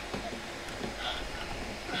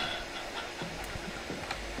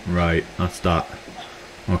 Right, that's that.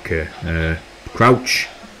 Okay, crouch.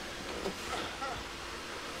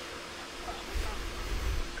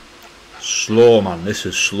 Slow, man, this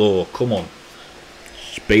is slow. Come on.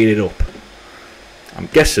 Speed it up. I'm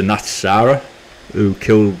guessing that's Sarah who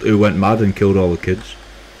went mad and killed all the kids.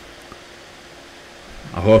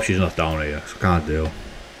 I hope she's not down here, 'cause I can't deal.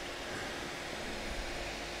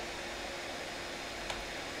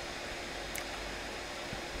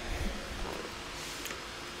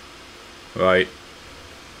 Right.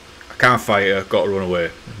 I can't fight her, gotta run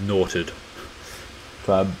away. Noted.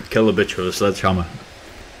 Try and kill the bitch with a sledgehammer.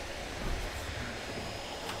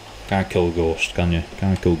 Can't kill a ghost, can you?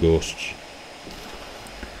 Can't kill ghosts.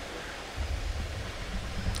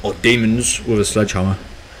 Or demons with a sledgehammer.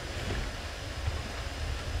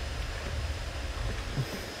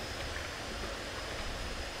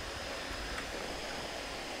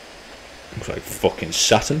 Looks like fucking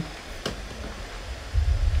Saturn.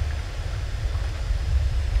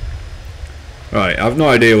 Right, I've no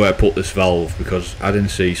idea where I put this valve because I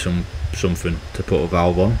didn't see something to put a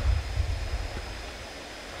valve on.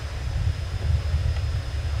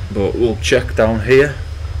 But we'll check down here.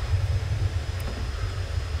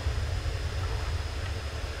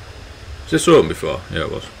 Is this open before? Yeah,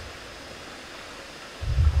 it was.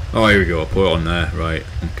 Oh, here we go. Put it on there. Right.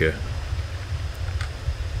 Okay.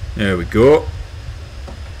 There we go.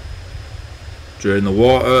 Drain the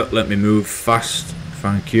water. Let me move fast.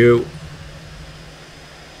 Thank you.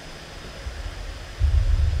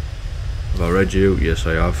 Have I read you? Yes,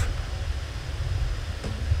 I have.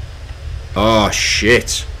 Oh,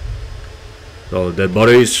 shit. All the dead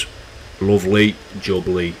bodies. Lovely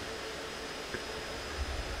jubbly.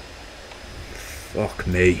 Fuck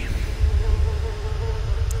me.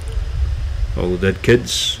 All the dead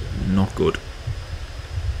kids. Not good.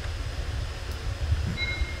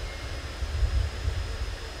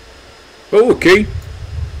 Oh, a key.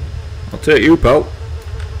 I'll take you, pal.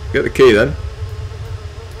 Get the key then.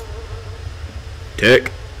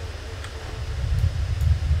 Take.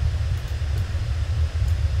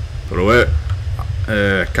 Put away.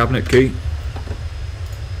 Cabinet key.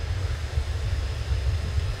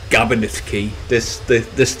 Cabinet key.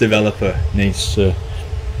 This developer needs to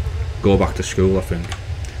go back to school, I think.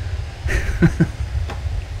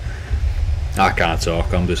 I can't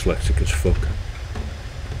talk, I'm dyslexic as fuck.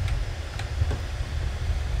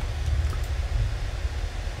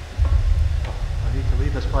 I need to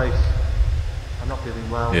leave this place. I'm not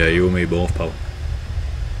feeling well. Yeah, you and me both, pal.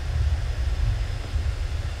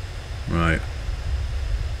 Right.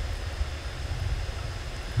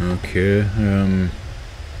 Okay,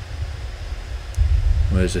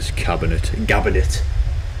 where's this cabinet? Cabinet.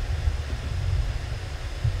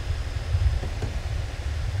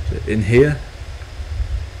 Is it in here?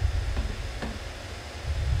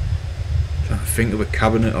 Trying to think of a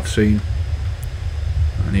cabinet I've seen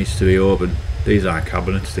that needs to be open. These aren't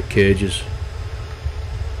cabinets, they're cages.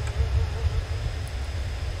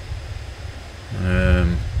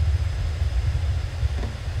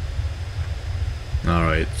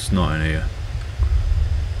 Alright, it's not in here.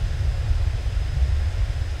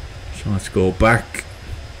 So let's go back.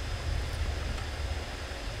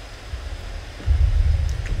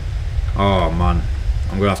 Oh man,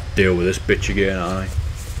 I'm gonna have to deal with this bitch again, aren't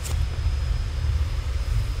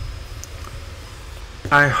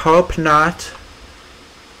I hope not.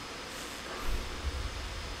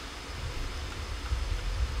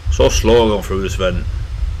 So slow going through this vent.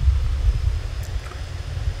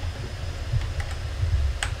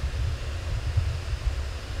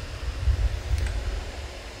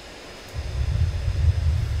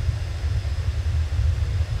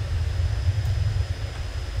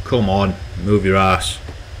 Come on, move your ass.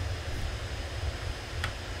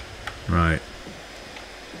 Right.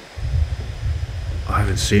 I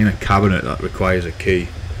haven't seen a cabinet that requires a key,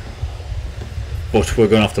 but we're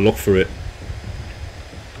gonna have to look for it.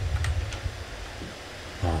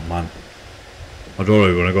 Oh man, I don't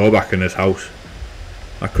really want to go back in this house.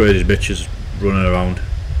 That crazy bitch is running around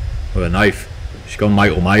with a knife. She's got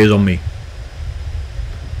Michael Myers on me.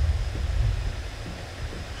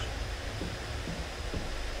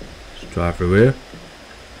 Let's drive through here.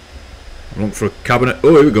 I'm looking for a cabinet.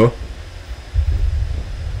 Oh, here we go. I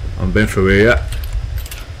haven't been through here yet.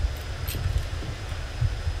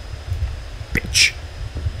 Bitch.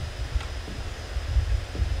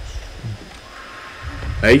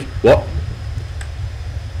 Hey, what?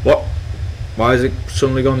 What? Why is it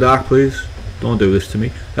suddenly gone dark, please? Don't do this to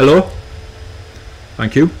me. Hello?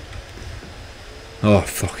 Thank you. Oh,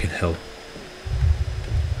 fucking hell.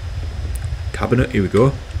 Cabinet, here we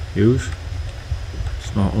go. Use.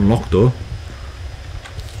 It's not unlocked though.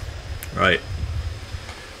 Right.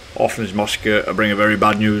 Orphanage massacre. I bring a very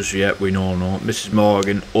bad news. Yet we know. Mrs.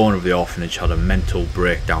 Morgan, owner of the orphanage, had a mental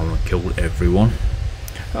breakdown and killed everyone.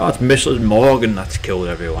 Oh, it's Mrs. Morgan that's killed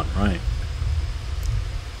everyone, right?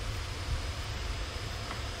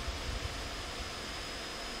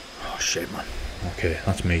 Oh shit, man. Okay,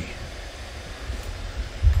 that's me.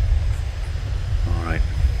 Alright.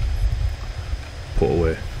 Put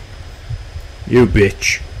away. You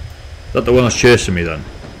bitch. Is that the one that's chasing me then?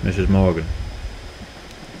 Mrs. Morgan.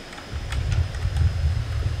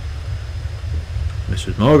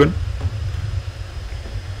 Mrs. Morgan.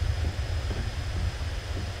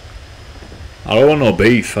 I don't want no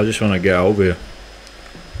beef, I just want to get over here.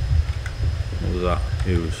 What was that?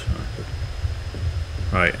 Use.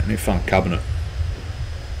 Right, I need to find cabinet.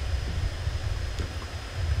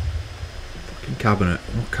 Fucking cabinet.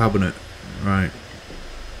 What cabinet? Right.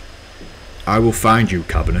 I will find you,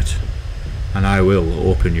 cabinet. And I will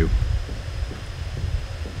open you.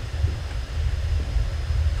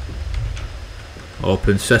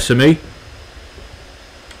 Open sesame.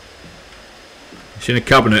 Seen a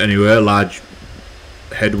cabinet anywhere? Large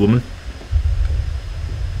head woman.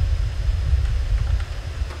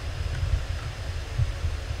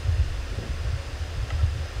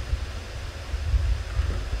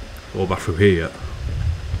 Go back through here yet?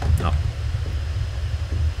 No.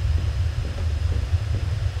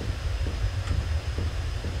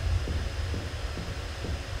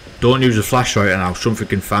 Don't use a flashlight now, something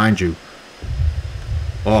can find you.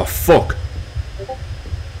 Oh fuck.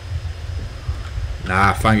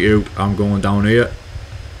 Nah, thank you. I'm going down here.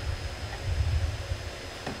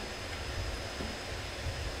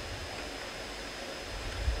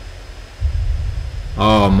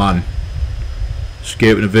 Oh man.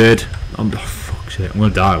 Escape and evade. Oh fuck's sake, I'm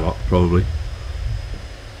gonna die a lot, probably.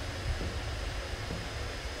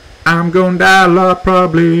 I'm gonna die a lot,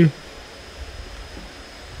 probably.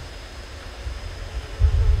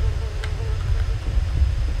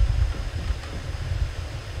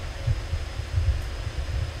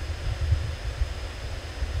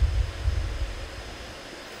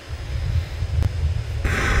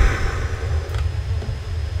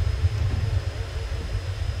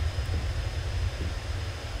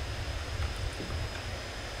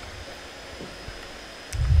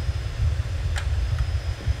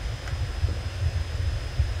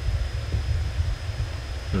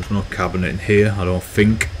 There's no cabinet in here, I don't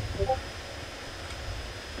think.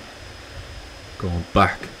 Going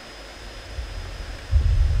back.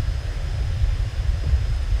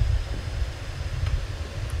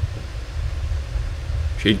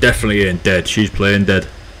 She definitely ain't dead. She's playing dead.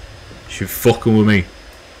 She's fucking with me.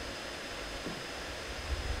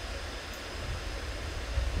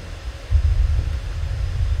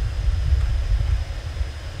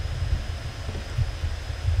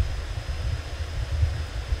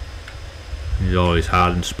 He's always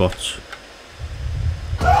hiding spots.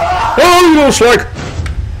 Oh, you little slag!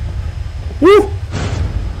 Woo!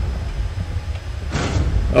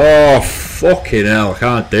 Oh, fucking hell, I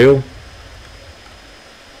can't deal.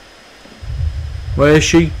 Where is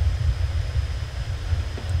she?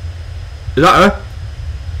 Is that her?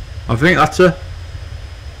 I think that's her.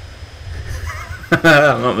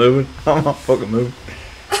 I'm not moving. I'm not fucking moving.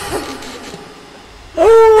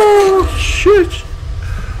 Oh, shit!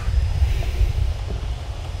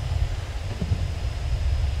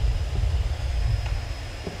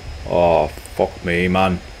 Oh, fuck me,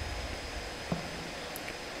 man.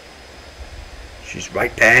 She's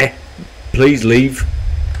right there. Please leave.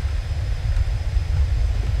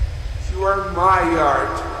 You are my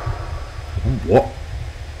yard. I'm what?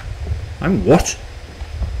 I'm what?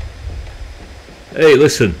 Hey,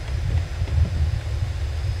 listen.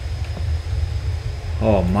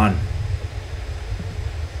 Oh, man.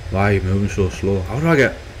 Why are you moving so slow? How do I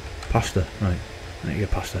get past her? Right. I need to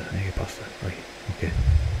get past her. I need to get past her. Right. Okay.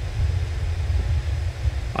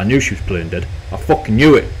 I knew she was playing dead. I fucking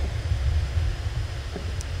knew it.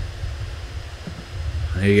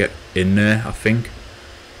 I need to get in there, I think.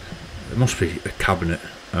 There must be a cabinet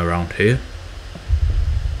around here.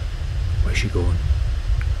 Where's she going?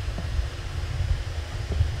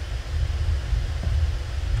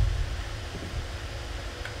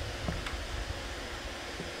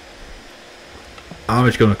 I'm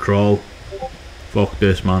just gonna crawl. Fuck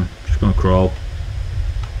this, man. Just gonna crawl.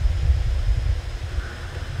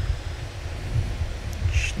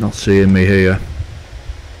 She's not seeing me here.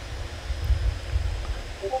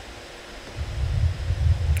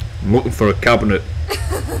 I'm looking for a cabinet.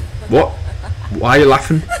 What? Why are you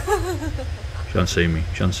laughing? She can't see me.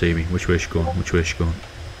 She can't see me. Which way is she going? Which way is she going?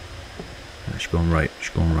 She's going right.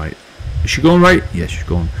 She's going right. Is she going right? Yes, she's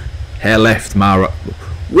going. Hair left, Mara.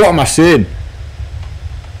 What am I saying?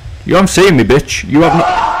 You haven't seen me, bitch. You have not.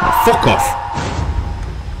 Oh, fuck off.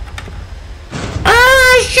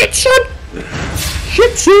 Ah, shit, son.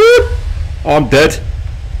 Shit, son. Oh, I'm dead.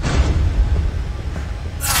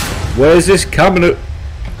 Where's this cabinet?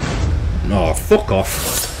 Oh, fuck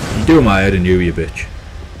off. You do my head and you bitch.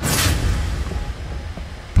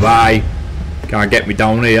 Bye. Can't get me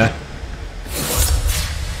down here.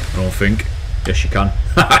 I don't think. Yes, you can.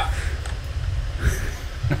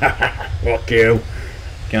 Fuck you.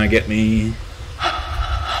 Can't get me.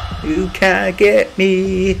 You can't get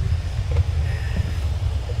me.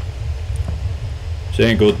 This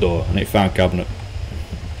ain't good though. I need to find a cabinet.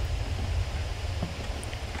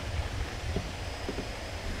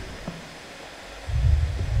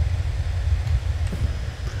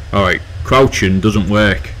 Alright, crouching doesn't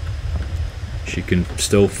work. She can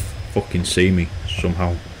still fucking see me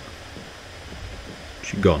somehow.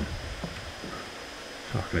 She's gone.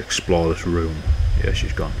 So I can explore this room. Yeah,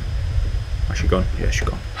 she's gone. Has she gone? Yeah, she's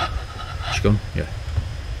gone. She's gone? Yeah.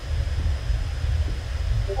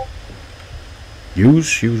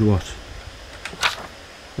 Use what?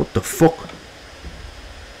 What the fuck?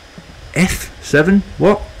 F7?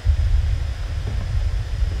 What?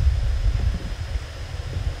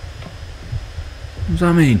 What does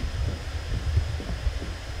that mean?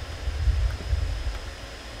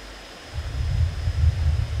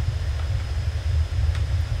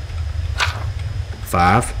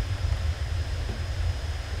 Five.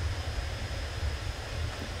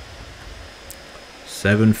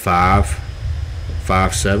 Seven, 5,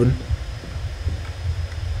 5, 7.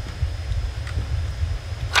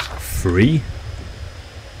 3.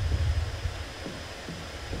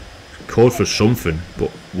 Code for something, but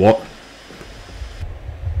what?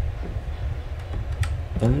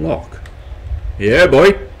 Unlock. Yeah,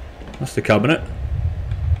 boy. That's the cabinet.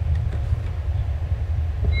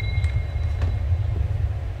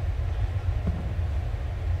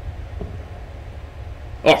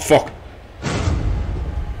 Oh, fuck.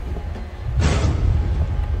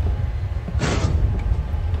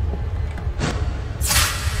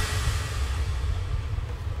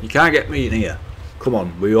 You can't get me in here. Come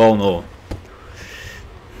on, we all know.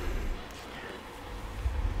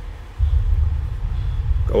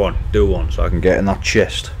 Go on, do one so I can get in that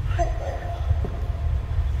chest.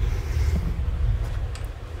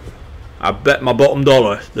 I bet my bottom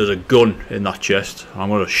dollar there's a gun in that chest. I'm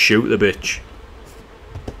gonna shoot the bitch.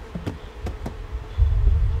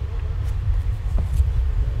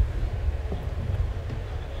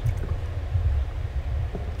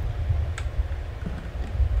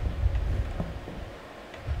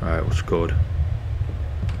 Right, what's good?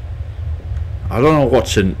 I don't know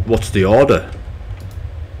what's the order.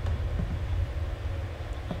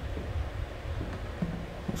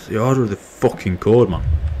 What's the order of the fucking code, man?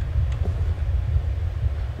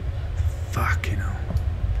 Fucking hell.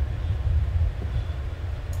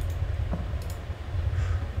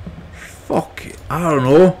 Fuck it. I don't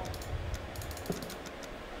know.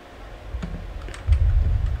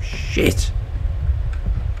 Shit.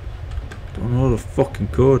 Don't know the fucking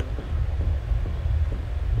code.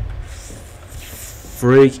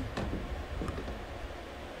 3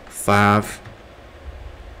 5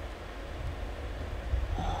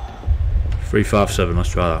 357. Let's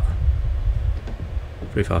try that.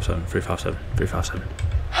 357 357 357.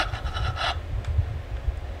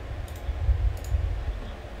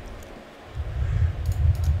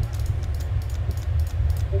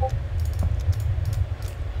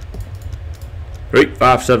 Three,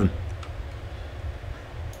 5, 7.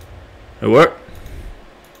 It work?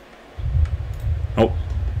 Oh.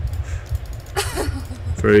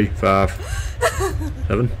 3, 5,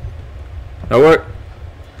 7. That work?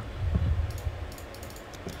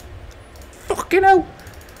 Fucking hell.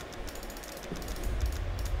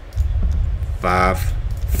 5,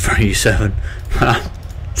 3, 7.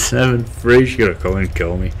 7, 3. She's gonna come and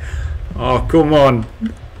kill me. Oh, come on.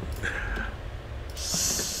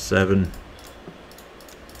 7,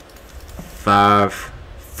 5,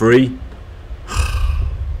 3.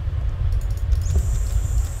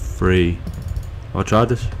 3. I tried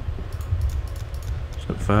this.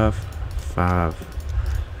 7, 5, 5.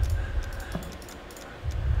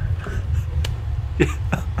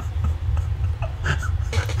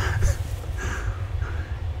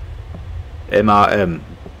 MRM.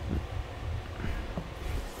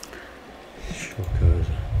 Shockers.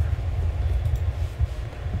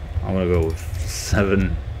 I'm gonna go with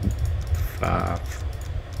 7, 5.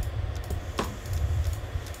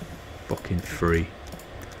 Fucking 3.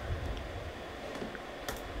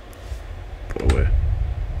 Put away.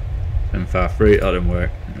 7, 5, 3. That didn't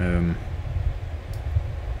work.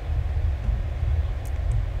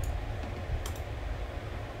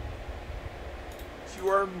 You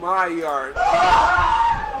are my yard.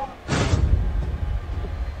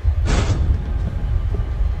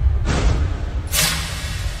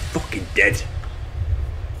 Fucking dead.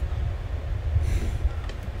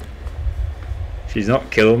 She's not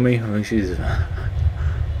killing me. I think she's. I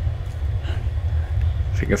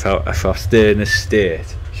think if I stay in this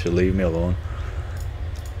state, she'll leave me alone.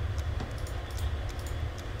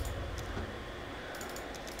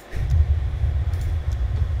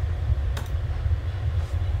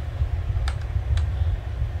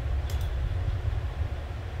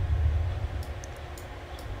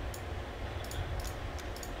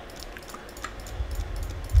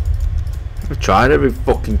 I've tried every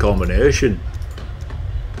fucking combination.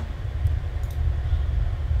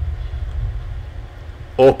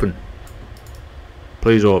 Open.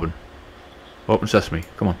 Please open. Open sesame.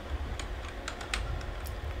 Come on.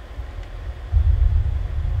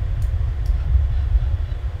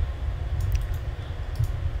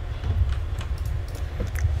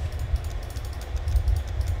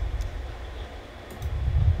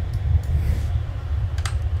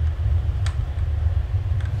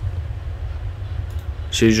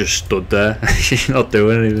 She's just stood there. She's not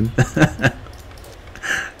doing anything.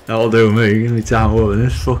 That'll do me. Give me time to open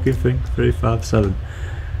this fucking thing. 3, 5, 7.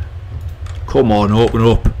 Come on, open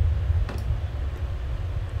up.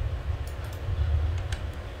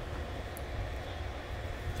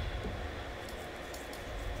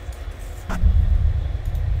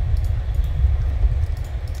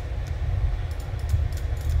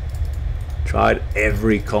 Tried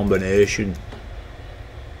every combination.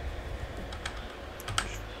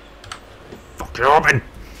 Fucking open!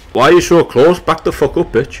 Why are you so close? Back the fuck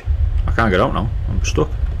up, bitch. I can't get out now. I'm stuck.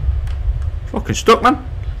 Fucking stuck, man.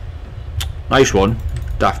 Nice one,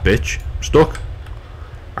 daft bitch. I'm stuck.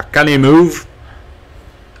 I can't even move.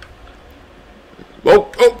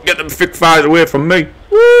 Oh, oh, get them thick 5s away from me.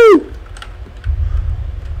 Woo!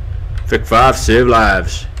 Thick 5, save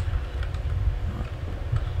lives.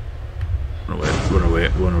 Run away, run away,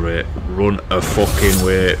 run away. Run a fucking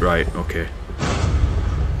way. Right, okay.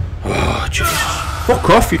 Oh, jeez. Fuck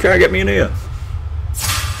off, you can't get me in here.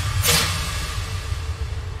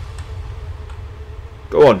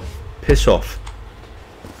 Go on, piss off.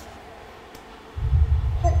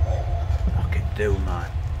 do my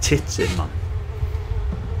tits in, man.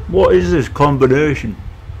 What is this combination?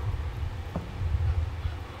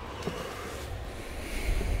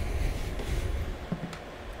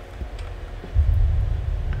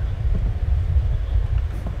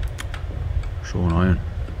 So annoying.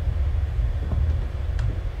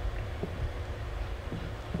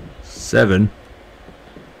 7.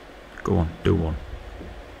 Go on, do one.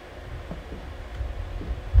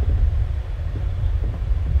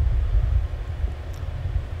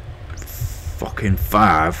 Fucking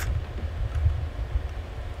 5.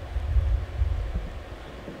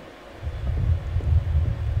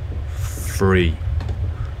 Three.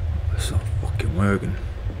 That's not fucking working.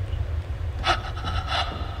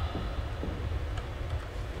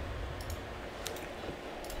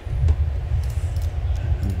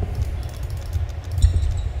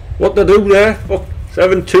 What to do there? Fuck.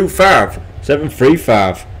 725.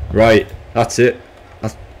 735. Right, that's it.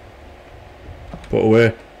 That's put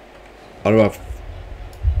away. How do I?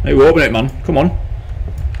 Hey, we open it, man. Come on.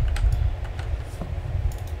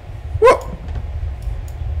 What?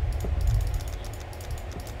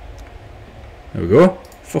 There we go.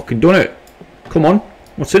 Fucking done it. Come on.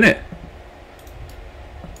 What's in it?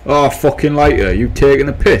 Oh, fucking lighter. You taking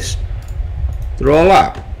the piss? They're all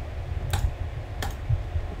that.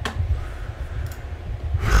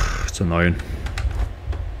 It's annoying.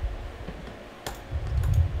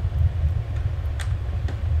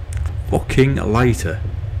 Fucking lighter.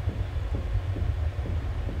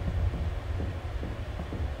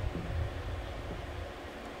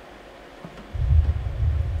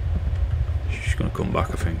 She's gonna come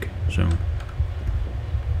back, I think, soon.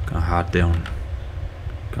 Can I hide down?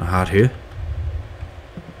 Can I hide here?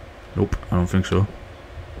 Nope, I don't think so.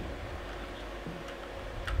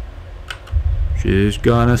 She's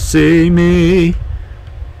gonna see me,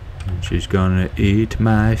 and she's gonna eat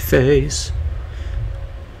my face.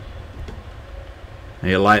 And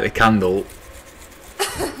you light the candle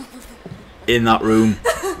in that room.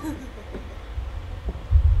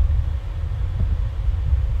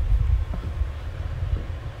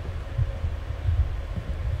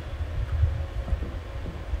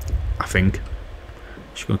 I think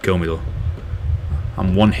she's gonna kill me though.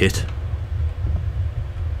 I'm one hit.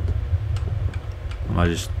 I might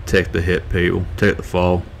just take the hit, people. Take the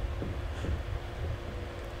fall.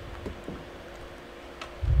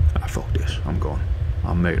 Ah, fuck this. I'm gone.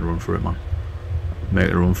 I'm making a run for it, man.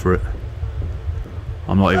 Making a run for it.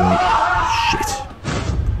 I'm not even.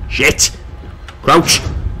 Shit. Shit. Crouch.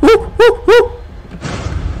 Woo, woo, woo.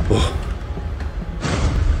 Oh.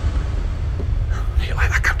 You like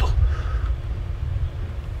that candle?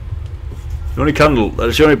 The only candle.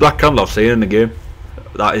 That's the only black candle I've seen in the game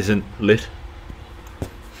that isn't lit.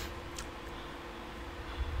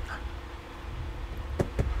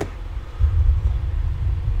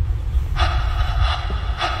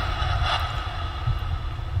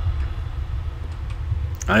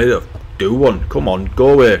 I need to do one. Come on,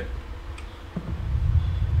 go away.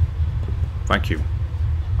 Thank you.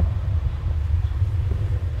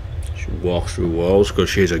 She walks through walls because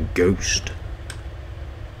she's a ghost.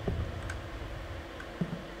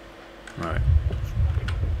 Right.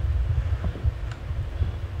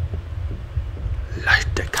 Light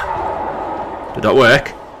the candle. Did that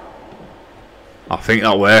work? I think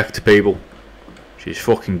that worked, people. She's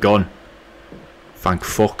fucking gone. Thank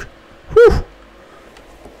fuck. Whew.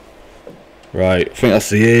 Right, I think that's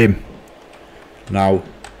the aim now,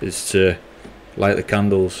 is to light the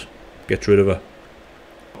candles, get rid of her.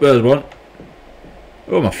 There's one.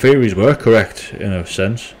 Oh, my theories were correct in a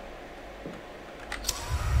sense.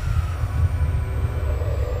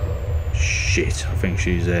 Shit, I think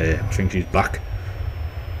she's back.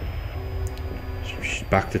 She's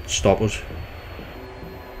back to stop us.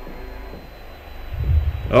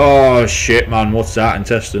 Oh shit, man, what's that?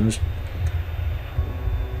 Intestines.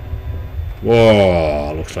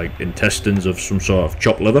 Whoa, looks like intestines of some sort of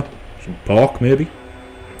chopped liver. Some pork, maybe.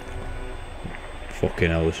 Fucking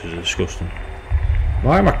hell, this is disgusting.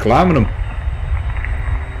 Why am I climbing them?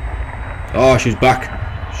 Oh, she's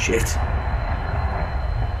back. Shit.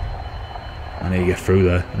 I need to get through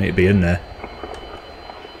there. I need to be in there.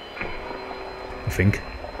 I think.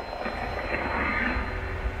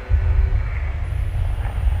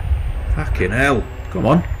 Fucking hell. Come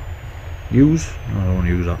on. Use. No, I don't want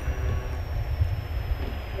to use that.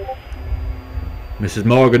 Mrs.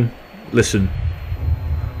 Morgan, listen.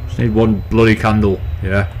 Just need one bloody candle,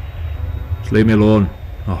 yeah? Just leave me alone.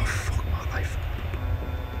 Oh, fuck my life.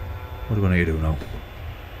 What do I need to do now?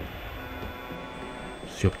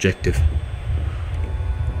 It's the objective.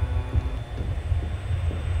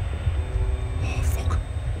 Oh, fuck.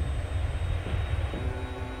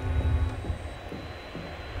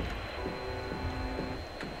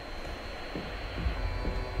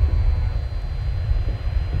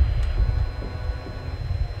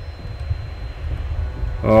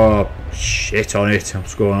 Oh, shit on it.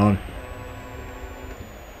 What's going on?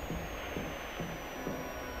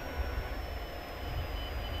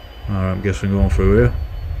 Alright, I'm guessing going through here.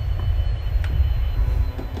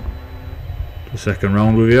 The second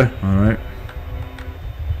round with you. Alright.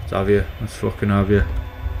 Let's have you. Let's fucking have you.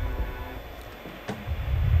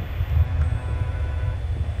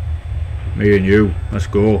 Me and you. Let's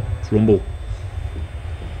go. Let's rumble.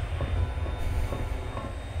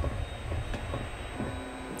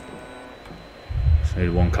 Just need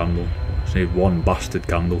one candle. Just need one bastard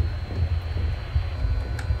candle.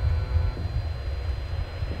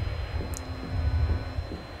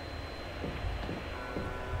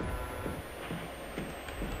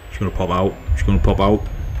 She's gonna pop out. She's gonna pop out.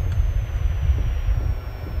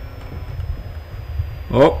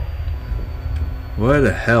 Oh! Where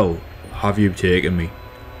the hell have you taken me?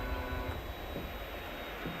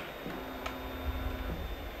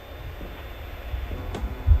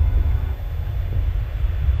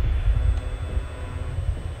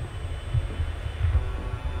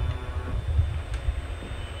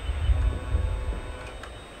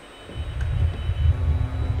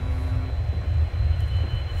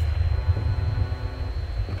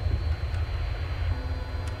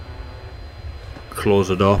 Close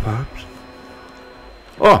the door perhaps?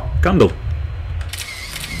 Oh, candle.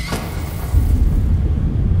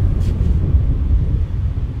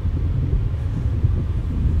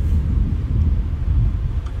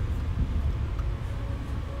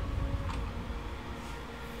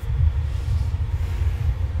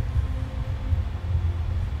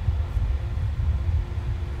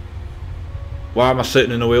 Why am I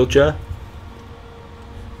sitting in a wheelchair?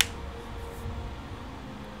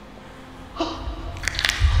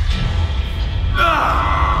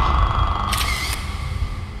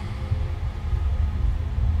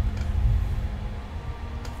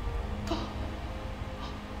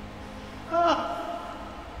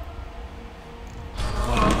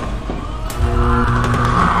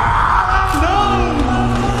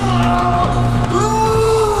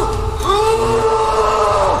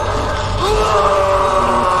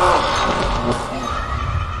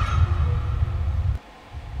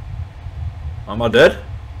 Am I dead?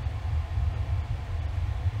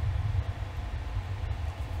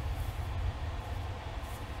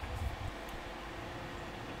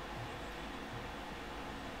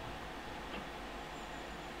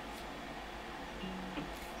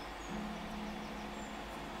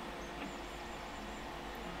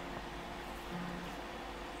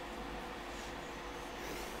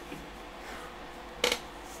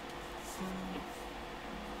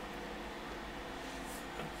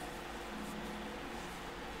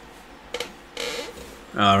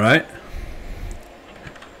 Alright.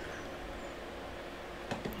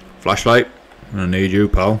 Flashlight. I need you,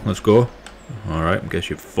 pal. Let's go. Alright, I guess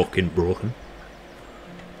you're fucking broken.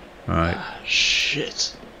 Alright.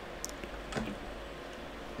 Shit.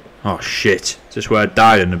 Oh shit. Is this where I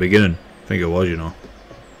died in the beginning? I think it was, you know.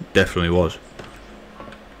 Definitely was.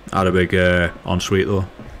 Had a big ensuite though.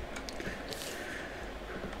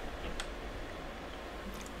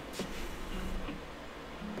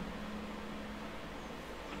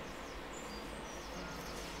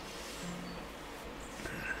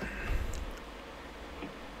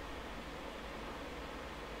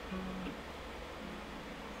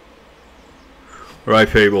 Right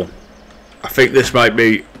people, I think this might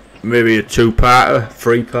be maybe a two-parter,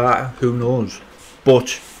 three-parter, who knows,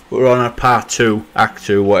 but we're on a part 2, act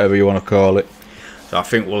 2, whatever you want to call it, so I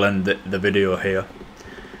think we'll end the video here.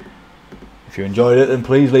 If you enjoyed it then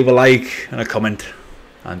please leave a like and a comment,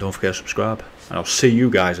 and don't forget to subscribe, and I'll see you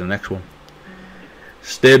guys in the next one.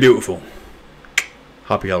 Stay beautiful,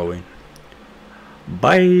 happy Halloween,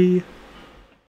 bye.